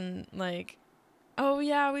us, and like, oh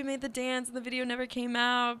yeah, we made the dance and the video never came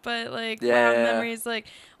out, but like, wow, memories, like,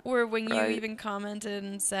 or when you even commented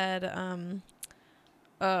and said,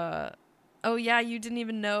 oh yeah, you didn't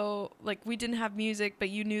even know, like, we didn't have music, but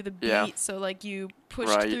you knew the beat, so like you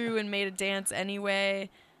pushed through and made a dance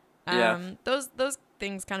anyway. Those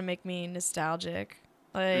things kind of make me nostalgic.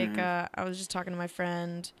 Like, I was just talking to my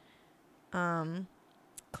friend,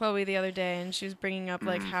 Chloe, the other day, and she was bringing up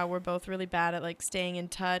like how we're both really bad at like staying in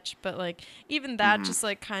touch, but like even that just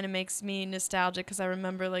like kind of makes me nostalgic because I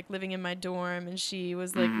remember like living in my dorm and she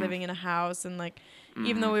was like living in a house, and like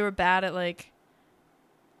even though we were bad at like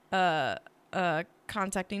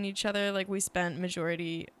contacting each other, like we spent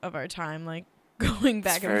majority of our time like going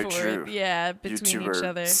back and forth. True. Yeah, between each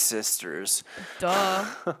other. Sisters. Duh.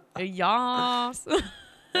 Yas.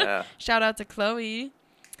 Yeah. Shout out to Chloe.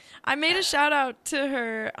 I made a shout out to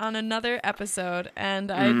her on another episode,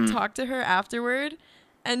 and I talked to her afterward,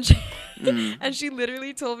 and she, and she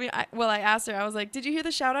literally told me, I asked her, I was like, did you hear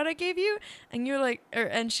the shout out I gave you? And you're like,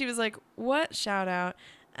 and she was like, what shout out?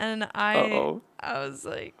 And I was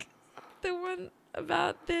like, the one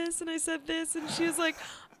about this, and I said this, and she was like,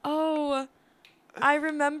 oh, I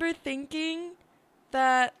remember thinking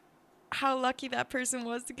that how lucky that person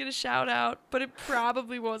was to get a shout out, but it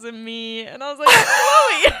probably wasn't me. And I was like,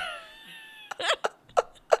 Chloe.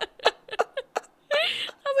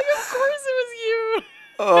 I was like, of course it was you.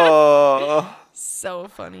 Oh. So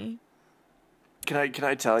funny. Can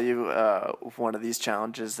I tell you one of these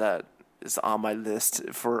challenges that is on my list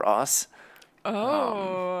for us?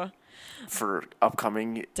 Oh. For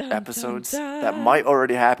upcoming Dun, episodes dun, that dun. might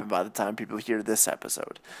already happen by the time people hear this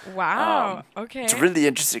episode. Wow. Okay. It's a really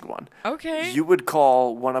interesting one. Okay. You would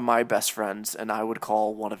call one of my best friends, and I would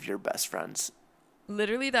call one of your best friends.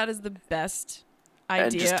 Literally, that is the best And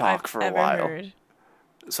idea just talk I've for a ever while. heard.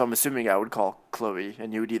 So I'm assuming I would call Chloe,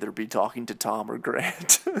 and you would either be talking to Tom or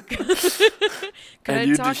Grant. Could And I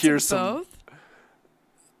you'd talk hear to some- both?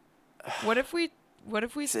 What if we?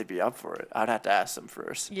 They'd be up for it. I'd have to ask them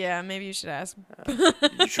first. Yeah, maybe you should ask.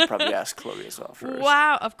 You should probably ask Chloe as well first.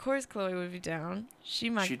 Wow, of course Chloe would be down. She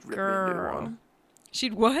my She'd rip me a new girl. one.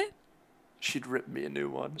 She'd what? She'd rip me a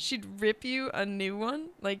new one. She'd rip you a new one?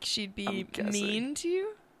 Like she'd be I'm guessing. mean to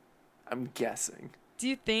you? I'm guessing. Do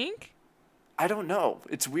you think? I don't know.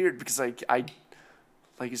 It's weird because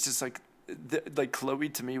it's just like Chloe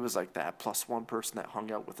to me was like that +1 person that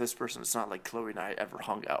hung out with this person. It's not like Chloe and I ever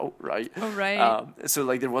hung out, right? Oh, right. So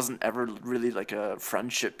like there wasn't ever really like a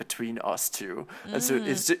friendship between us two, and so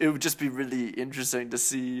it would just be really interesting to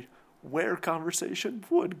see where conversation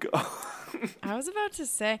would go. I was about to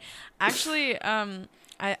say, actually, I'm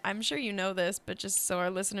sure you know this, but just so our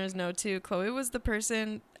listeners know too, Chloe was the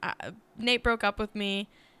person, Nate broke up with me,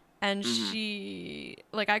 and she,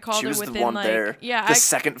 like, I called She her was within, the one like, there. yeah. The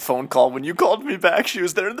second phone call when you called me back, she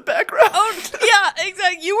was there in the background. Oh, yeah,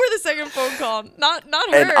 exactly. You were the second phone call, not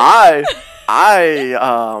her.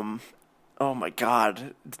 And oh my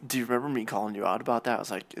God, do you remember me calling you out about that? I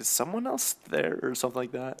was like, is someone else there or something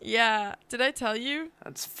like that? Yeah. Did I tell you?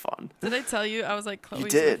 That's fun. Did I tell you? I was like,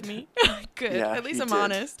 Chloe's did. with me. Good. Yeah, At least you I'm did.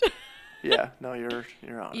 honest. Yeah, no, you're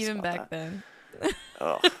honest. Even about back that. then.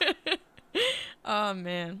 Oh, Oh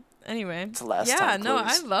man. Anyway. it's the last Yeah, time. no, I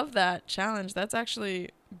Chloe's- love that challenge. That's actually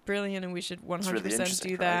brilliant, and we should 100% interesting,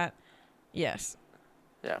 do right? that. Yes.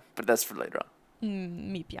 Yeah, but that's for later on.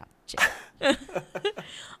 Me piace.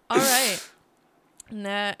 All right.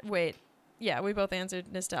 Wait. Yeah, we both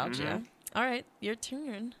answered nostalgia. All right, your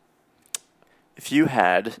turn. If you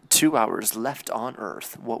had 2 hours left on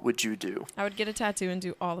Earth, what would you do? I would get a tattoo and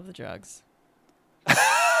do all of the drugs.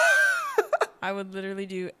 I would literally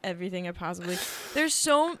do everything I possibly.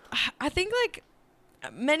 I think like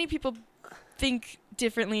many people think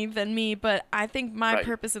differently than me, but I think my Right.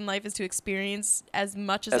 purpose in life is to experience as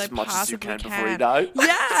much as I As much as you possibly can before you die.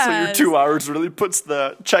 Yes. So your 2 hours really puts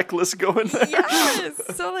the checklist going there.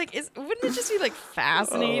 Yes. So like, wouldn't it just be like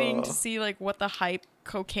fascinating to see like what the hype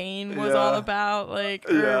cocaine was all Yeah. about? Like,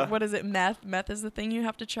 or Yeah. what is it? Meth. Meth is the thing you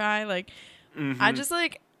have to try. Like, I just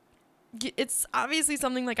like. It's obviously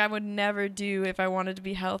something like I would never do if I wanted to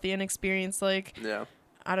be healthy and experience like Yeah.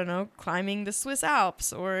 I don't know, climbing the Swiss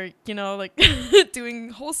Alps or, you know, like doing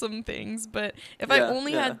wholesome things. But if I Yeah,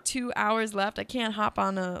 only yeah. had 2 hours left, I can't hop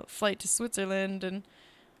on a flight to Switzerland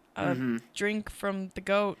and drink from the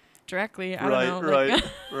goat directly. I don't know. Like,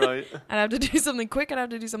 right. I'd have to do something quick. I'd have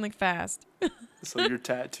to do something fast. So your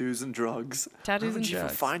tattoos and drugs. Tattoos Where would and you even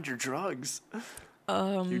drugs. find your drugs?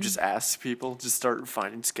 You just ask people. Just start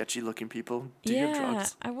finding sketchy-looking people. Do you have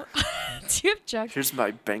drugs? Do you have drugs? Here's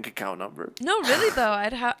my bank account number. No, really though.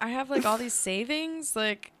 I have like all these savings.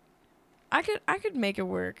 Like, I could make it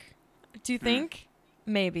work. Do you think?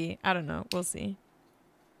 Maybe. I don't know. We'll see.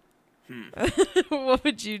 What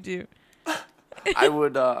would you do? I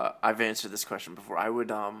would. I've answered this question before. I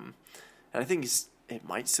would. And I think it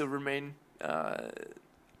might still remain the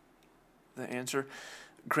answer.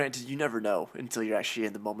 Granted, you never know until you're actually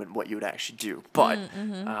in the moment what you would actually do. But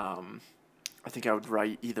I think I would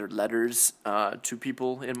write either letters to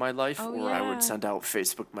people in my life, Oh, or I yeah. would send out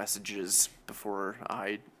Facebook messages before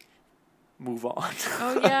I move on.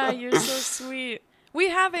 Oh yeah, you're so sweet. We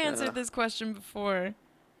have answered this question before.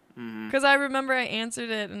 Because I remember I answered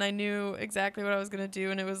it and I knew exactly what I was going to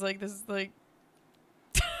do. And it was like, this is like,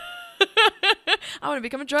 I want to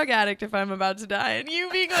become a drug addict if I'm about to die. And you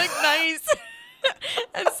being like nice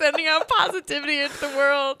and sending out positivity into the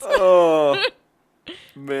world. Oh,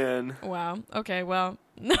 man. Wow. Okay, well,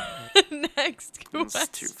 next question. That's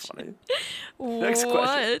too funny. Next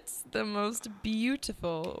question. What's the most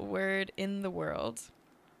beautiful word in the world?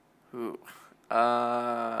 Ooh.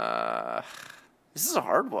 This is a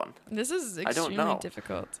hard one. This is don't extremely know.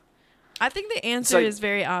 difficult. I think the answer like- is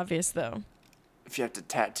very obvious, though. if you have to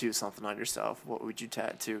tattoo something on yourself, what would you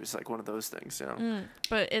tattoo? It's like one of those things, you know.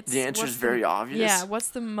 But it's The answer is very obvious. Yeah, what's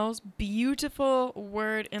the most beautiful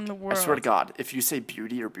word in the world? I swear to God, if you say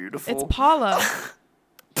beauty or beautiful, it's Paula.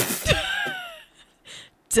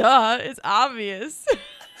 Duh, it's obvious.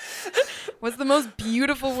 What's the most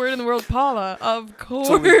beautiful word in the world? Paula, of course.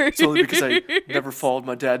 It's only because I never followed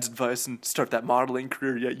my dad's advice and start that modeling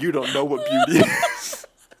career yet. You don't know what beauty is.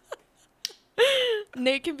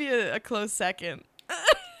 Nate can be a close second.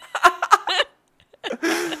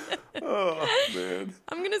 Oh, man.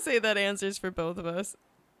 I'm going to say that answers for both of us.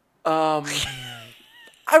 I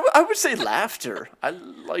would say laughter.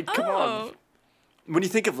 Come on. When you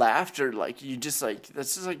think of laughter, like, you just, like,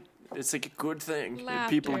 that's just, like, it's, like, a good thing.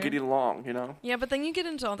 People Laughter. getting along, you know? Yeah, but then you get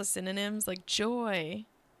into all the synonyms, like joy,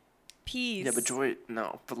 peace. Yeah, but joy,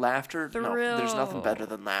 no. But laughter, no. There's nothing better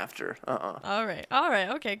than laughter. All right,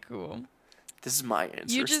 okay, cool. This is my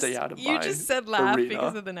answer. Stay out of my You just said laugh arena.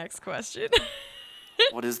 because of the next question.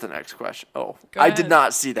 What is the next question? Oh, Go I ahead. did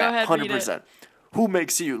not see Go that. ahead, read 100%. Who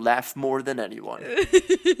makes you laugh more than anyone?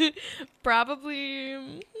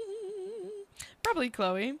 Probably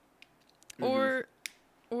Chloe. Mm-hmm.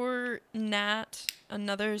 Or Nat,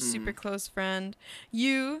 another super close friend.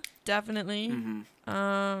 You, definitely.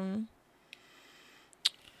 Mm-hmm.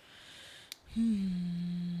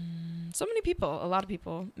 So many people, a lot of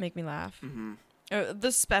people make me laugh. Mm-hmm.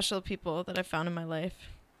 The special people that I found in my life.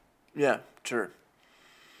 Yeah, sure.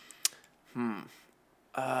 If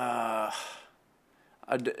I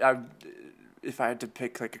had to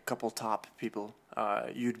pick like a couple top people,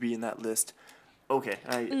 you'd be in that list. Okay,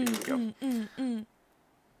 here we go.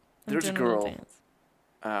 There's a girl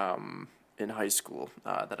in high school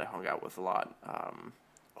that I hung out with a lot.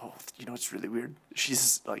 You know what's really weird?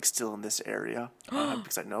 She's like still in this area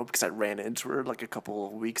because I ran into her like a couple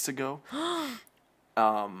of weeks ago.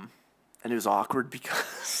 And it was awkward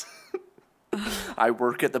because I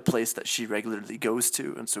work at the place that she regularly goes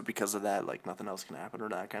to, and so because of that, like nothing else can happen or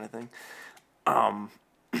that kind of thing.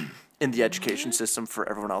 In the education system, for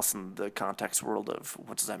everyone else in the context world of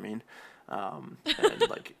what does that mean, and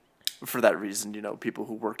like for that reason, you know, people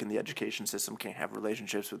who work in the education system can't have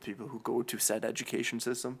relationships with people who go to said education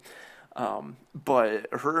system. But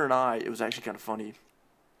her and I, it was actually kind of funny.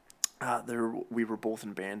 We were both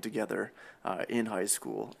in band together in high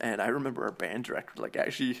school, and I remember our band director like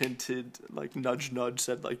actually hinted, like nudge,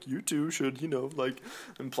 said like you two should, you know, like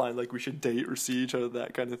implying like we should date or see each other,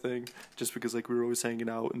 that kind of thing, just because like we were always hanging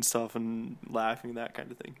out and stuff and laughing, that kind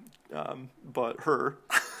of thing. But her,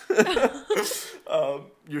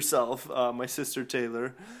 yourself, my sister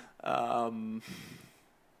Taylor, my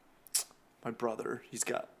brother, he's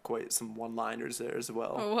got quite some one-liners there as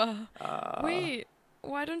well. Oh, wow. Wait.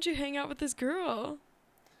 Why don't you hang out with this girl?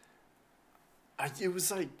 Yeah,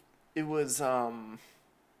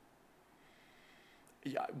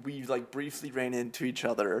 we like briefly ran into each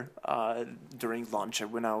other during lunch. I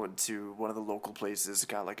went out to one of the local places,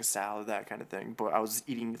 got like a salad, that kind of thing. But I was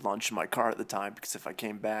eating lunch in my car at the time because if I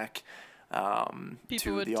came back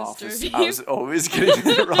to the office, I was always getting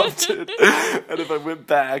interrupted. And if I went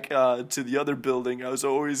back to the other building, I was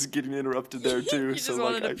always getting interrupted there too. So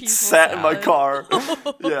like I sat in my car.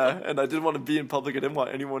 Yeah, and I didn't want to be in public. I didn't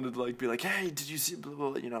want anyone to like be like, "Hey, did you see blah,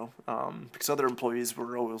 blah, blah," you know, because other employees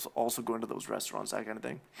were always also going to those restaurants, that kind of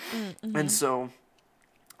thing. Mm-hmm. And so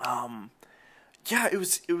yeah, it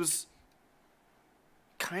was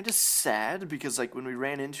kind of sad because like when we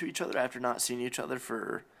ran into each other after not seeing each other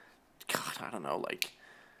for God, I don't know, like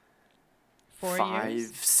 4 5,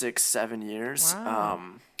 years? 6, 7 years. Wow.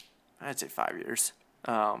 I'd say 5 years.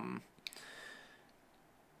 There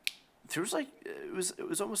was like it was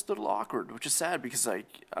almost a little awkward, which is sad because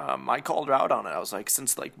like I called her out on it. I was like,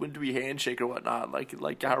 since like when do we handshake or whatnot?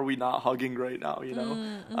 Like how are we not hugging right now? You know.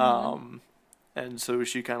 Mm-hmm. And so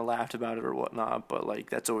she kind of laughed about it or whatnot, but like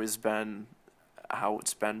that's always been how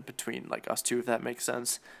it's been between like us two, if that makes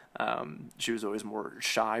sense. She was always more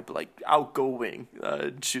shy, but like outgoing.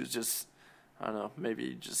 She was just, I don't know,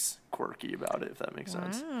 maybe just quirky about it, if that makes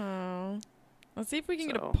sense. Wow. Let's see if we can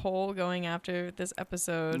get a poll going after this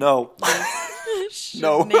episode. No.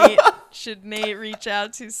 Should Nate reach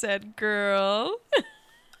out to said girl?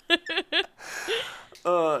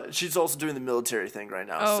 She's also doing the military thing right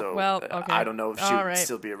now, so well, okay. I don't know if she would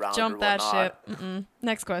still be around Jump or that whatnot. ship.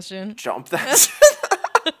 Next question. Jump that ship.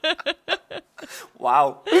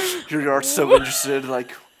 Wow. You are so interested,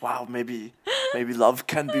 like, wow, maybe love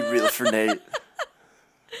can be real for Nate.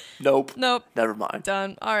 Nope. Never mind.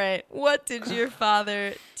 Done. All right. What did your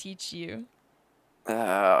father teach you?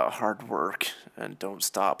 Hard work, and don't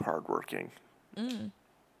stop hard working.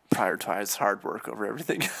 prioritize hard work over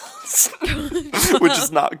everything else, which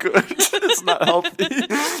is not good. It's not healthy.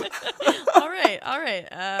 All right.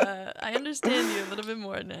 I understand you a little bit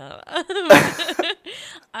more now.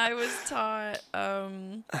 I was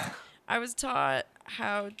taught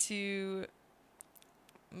how to.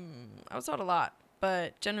 I was taught a lot,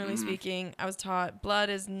 but generally speaking, I was taught blood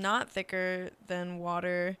is not thicker than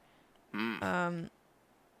water. You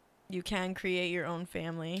can create your own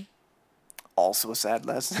family. Also a sad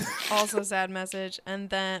lesson. Also a sad message. And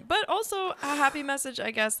then, but also a happy message,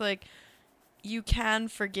 I guess, like, you can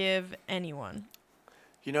forgive anyone.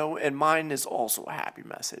 You know, and mine is also a happy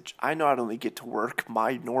message. I not only get to work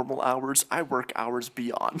my normal hours, I work hours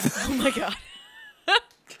beyond. Oh my God.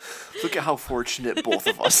 Look at how fortunate both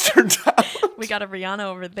of us turned out. We got a Rihanna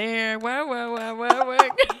over there.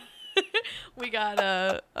 We got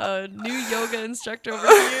a new yoga instructor over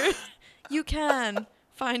here. You can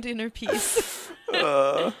find inner peace.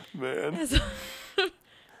 Man.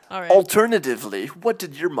 All right. Alternatively, what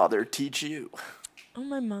did your mother teach you? Oh,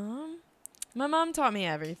 my mom? My mom taught me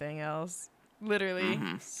everything else. Literally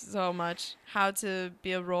so much. How to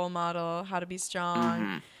be a role model, how to be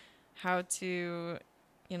strong, how to,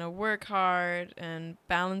 work hard and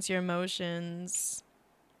balance your emotions,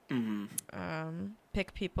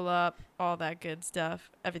 pick people up, all that good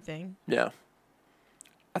stuff, everything. Yeah.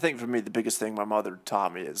 I think for me, the biggest thing my mother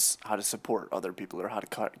taught me is how to support other people or how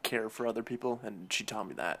to care for other people. And she taught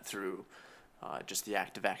me that through just the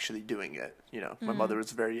act of actually doing it. My mother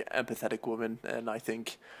is a very empathetic woman, and I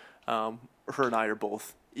think her and I are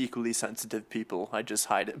both equally sensitive people. I just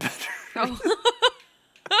hide it better. Oh.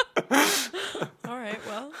 All right,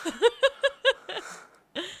 well.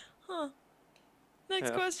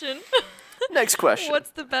 Next question. Next question.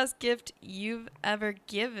 What's the best gift you've ever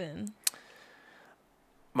given?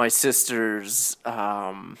 My sister's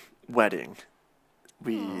wedding.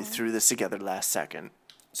 We threw this together last second.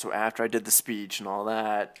 So after I did the speech and all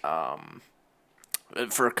that,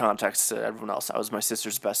 for context to everyone else, I was my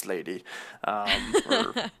sister's best lady,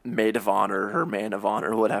 her maid of honor, her man of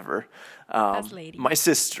honor, whatever. Best lady. My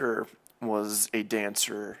sister was a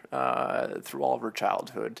dancer through all of her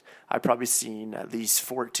childhood. I've probably seen at least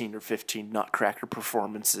 14 or 15 Nutcracker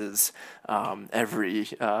performances every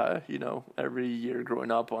year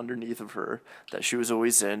growing up underneath of her that she was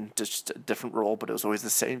always in, just a different role, but it was always the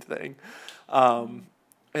same thing.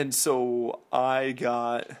 And so I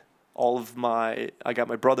got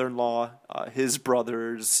my brother-in-law, his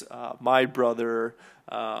brothers, my brother,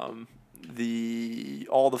 all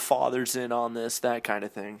the fathers in on this, that kind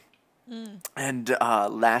of thing. And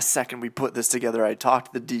last second we put this together, I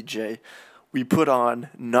talked to the DJ. We put on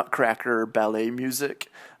Nutcracker ballet music.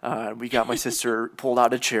 We got my sister pulled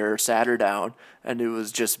out a chair, sat her down, and it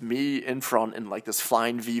was just me in front in like this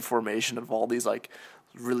flying V formation of all these like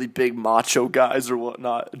really big macho guys or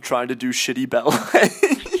whatnot trying to do shitty ballet.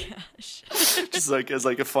 Just like as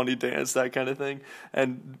like a funny dance, that kind of thing.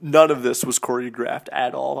 And none of this was choreographed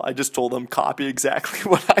at all. I just told them copy exactly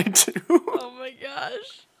what I do. Oh my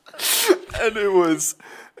gosh. And it was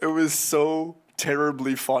so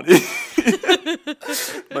terribly funny.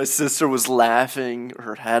 My sister was laughing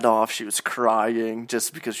her head off. She was crying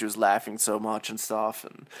just because she was laughing so much and stuff.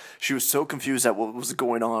 And she was so confused at what was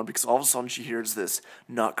going on because all of a sudden she hears this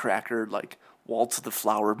Nutcracker like Waltz of the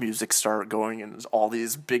Flower music start going, and there's all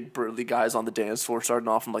these big burly guys on the dance floor starting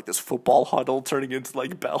off in like this football huddle turning into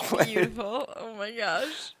like ballet. Beautiful. Oh my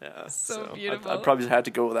gosh. Yeah, so beautiful. I probably had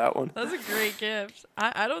to go with that one. That's a great gift.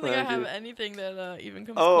 I don't think Thank I have you. anything that even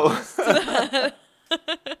comes close to that.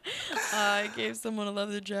 I gave someone a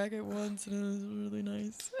leather jacket once and it was really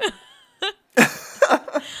nice.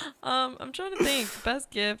 I'm trying to think.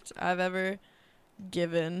 Best gift I've ever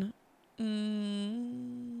given.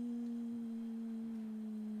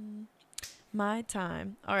 My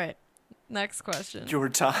time. All right. Next question. Your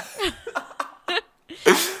time.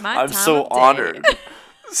 My I'm time so of day. honored.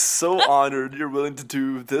 So honored you're willing to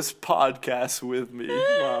do this podcast with me.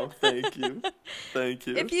 Wow, thank you. Thank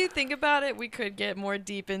you. If you think about it, we could get more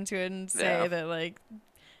deep into it and say that, like,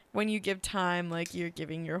 when you give time, like, you're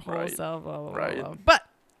giving your whole self, blah, blah, blah, blah. But,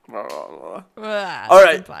 All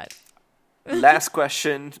right. Implied. Last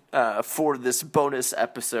question for this bonus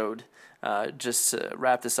episode. Just to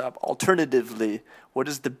wrap this up. Alternatively, what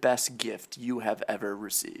is the best gift you have ever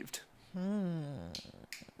received?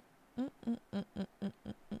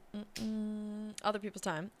 Other people's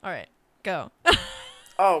time. All right, go.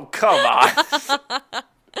 Oh, come on.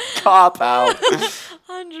 Cop out.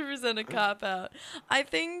 100% a cop out. I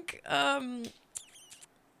think I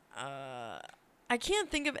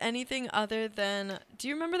can't think of anything other than, do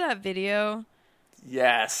you remember that video?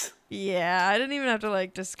 Yes. Yeah, I didn't even have to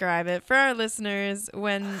like describe it. For our listeners,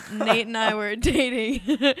 when Nate and I were dating,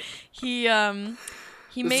 he This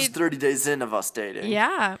made is 30 days in of us dating.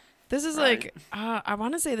 Yeah. This is Right. like I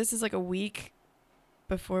want to say this is like a week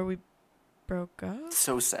before we broke up.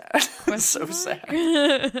 So sad. Question So mark?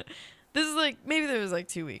 sad. This is like maybe there was like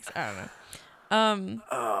 2 weeks. I don't know.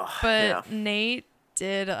 But yeah. Nate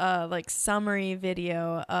did a like summary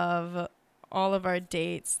video of all of our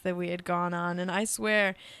dates that we had gone on, and I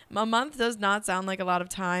swear a month does not sound like a lot of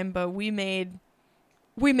time, but we made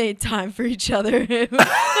time for each other.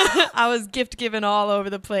 I was gift giving all over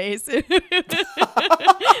the place.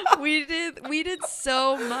 we did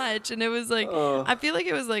so much, and it was like I feel like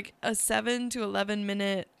it was like a 7 to 11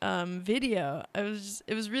 minute video.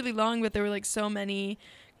 It was really long, but there were like so many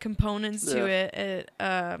components to it.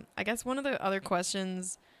 I guess one of the other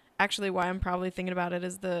questions, actually why I'm probably thinking about it,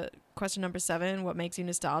 is the question number 7, what makes you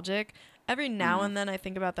nostalgic? Every now and then I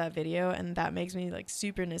think about that video, and that makes me like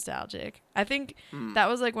super nostalgic. I think that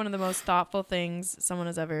was like one of the most thoughtful things someone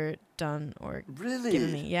has ever done or Really?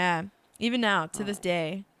 given me. Yeah. Even now, to this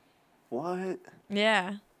day. What?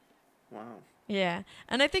 Yeah. Wow. Yeah.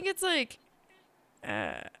 And I think it's like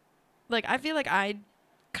I feel like I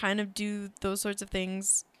kind of do those sorts of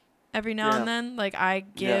things every now and then. Like I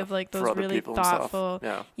give like those really thoughtful.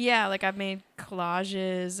 Yeah, like I've made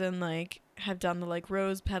collages and like have done the like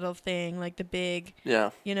rose petal thing, like the big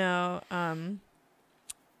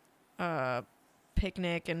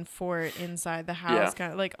picnic and fort inside the house,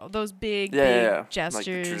 kind of like those big gestures, like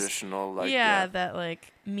the traditional, like that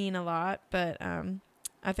like mean a lot. But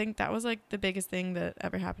I think that was like the biggest thing that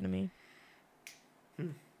ever happened to me.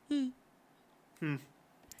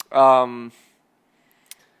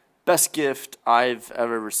 Best gift I've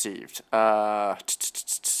ever received. I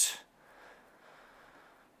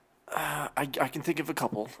can think of a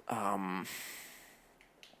couple.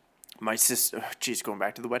 My sister, going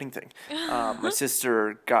back to the wedding thing. My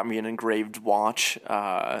sister got me an engraved watch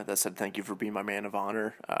that said "Thank you for being my man of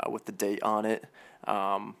honor" with the date on it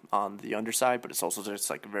on the underside, but it's also just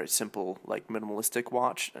like a very simple, like minimalistic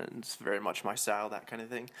watch, and it's very much my style, that kind of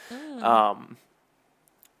thing.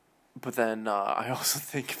 But then I also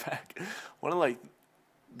think back, one of like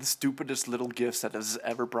the stupidest little gifts that has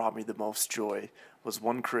ever brought me the most joy was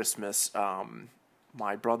one Christmas.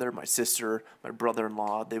 My brother, my sister, my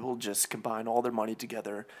brother-in-law, they will just combine all their money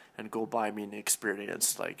together and go buy me an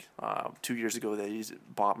experience. Like 2 years ago, they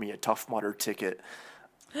bought me a Tough Mudder ticket.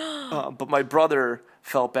 But my brother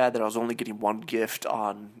felt bad that I was only getting one gift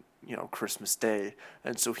on, Christmas Day.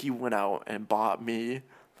 And so he went out and bought me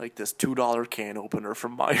like this $2 can opener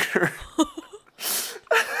from Meijer.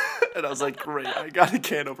 And I was like, great, I got a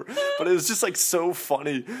can opener. But it was just like so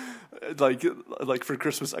funny. Like for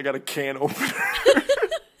Christmas, I got a can opener.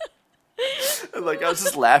 And like I was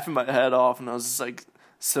just laughing my head off, and I was just like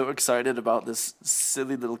so excited about this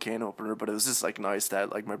silly little can opener. But it was just like nice that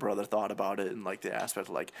like my brother thought about it, and like the aspect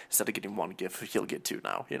of like instead of getting one gift, he'll get two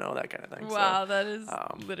now, that kind of thing. Wow, that is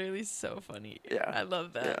literally so funny. Yeah, I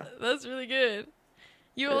love that. Yeah. That's really good.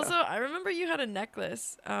 You also, I remember you had a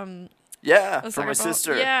necklace. Yeah, for my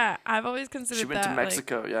sister. Yeah, I've always considered that. She went to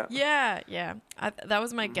Mexico, Yeah. That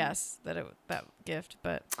was my guess, that gift,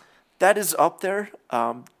 but... That is up there.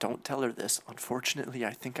 Don't tell her this. Unfortunately,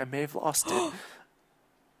 I think I may have lost it.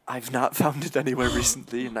 I've not found it anywhere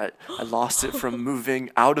recently, and I lost it from moving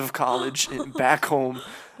out of college and back home.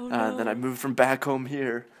 Oh, no. Then I moved from back home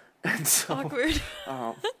here. And so, awkward.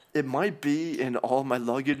 It might be in all my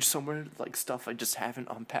luggage somewhere, like stuff I just haven't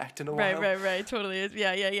unpacked in a while. Right. Totally is.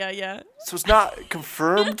 Yeah. So it's not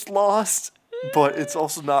confirmed lost, but it's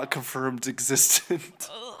also not confirmed existent.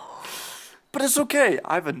 But it's okay.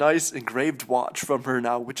 I have a nice engraved watch from her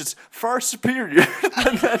now, which is far superior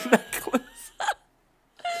than that necklace.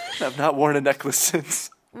 I've not worn a necklace since.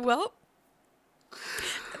 Well,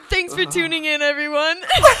 thanks for tuning in, everyone.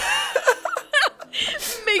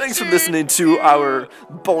 Thanks for listening to our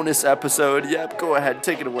bonus episode. Yep, go ahead,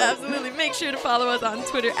 take it away. Absolutely. Make sure to follow us on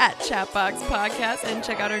Twitter at Chatbox Podcast and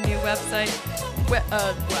check out our new website.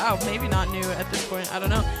 Wow, maybe not new at this point. I don't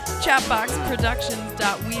know.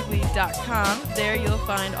 Chatboxproductions.weebly.com. There you'll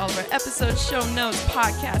find all of our episodes, show notes,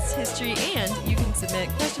 podcast history, and you can submit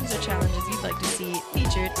questions or challenges you'd like to see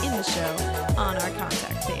featured in the show on our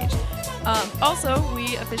contact page. Also,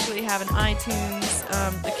 we officially have an iTunes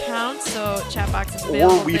account, so Chatbox is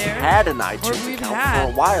available there. Or we've had an iTunes account for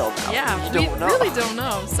a while now. Yeah, we really don't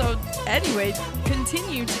know. So anyway,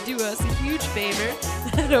 continue to do us a huge favor.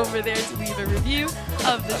 Head over there to leave a review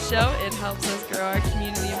of the show. It helps us grow our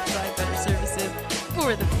community and provide better services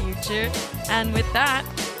for the future. And with that,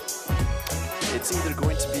 it's either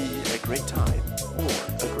going to be a great time or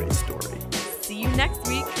a great story. See you next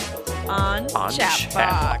week on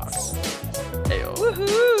Chatbox. Heyo.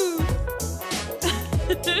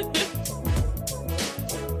 Woohoo!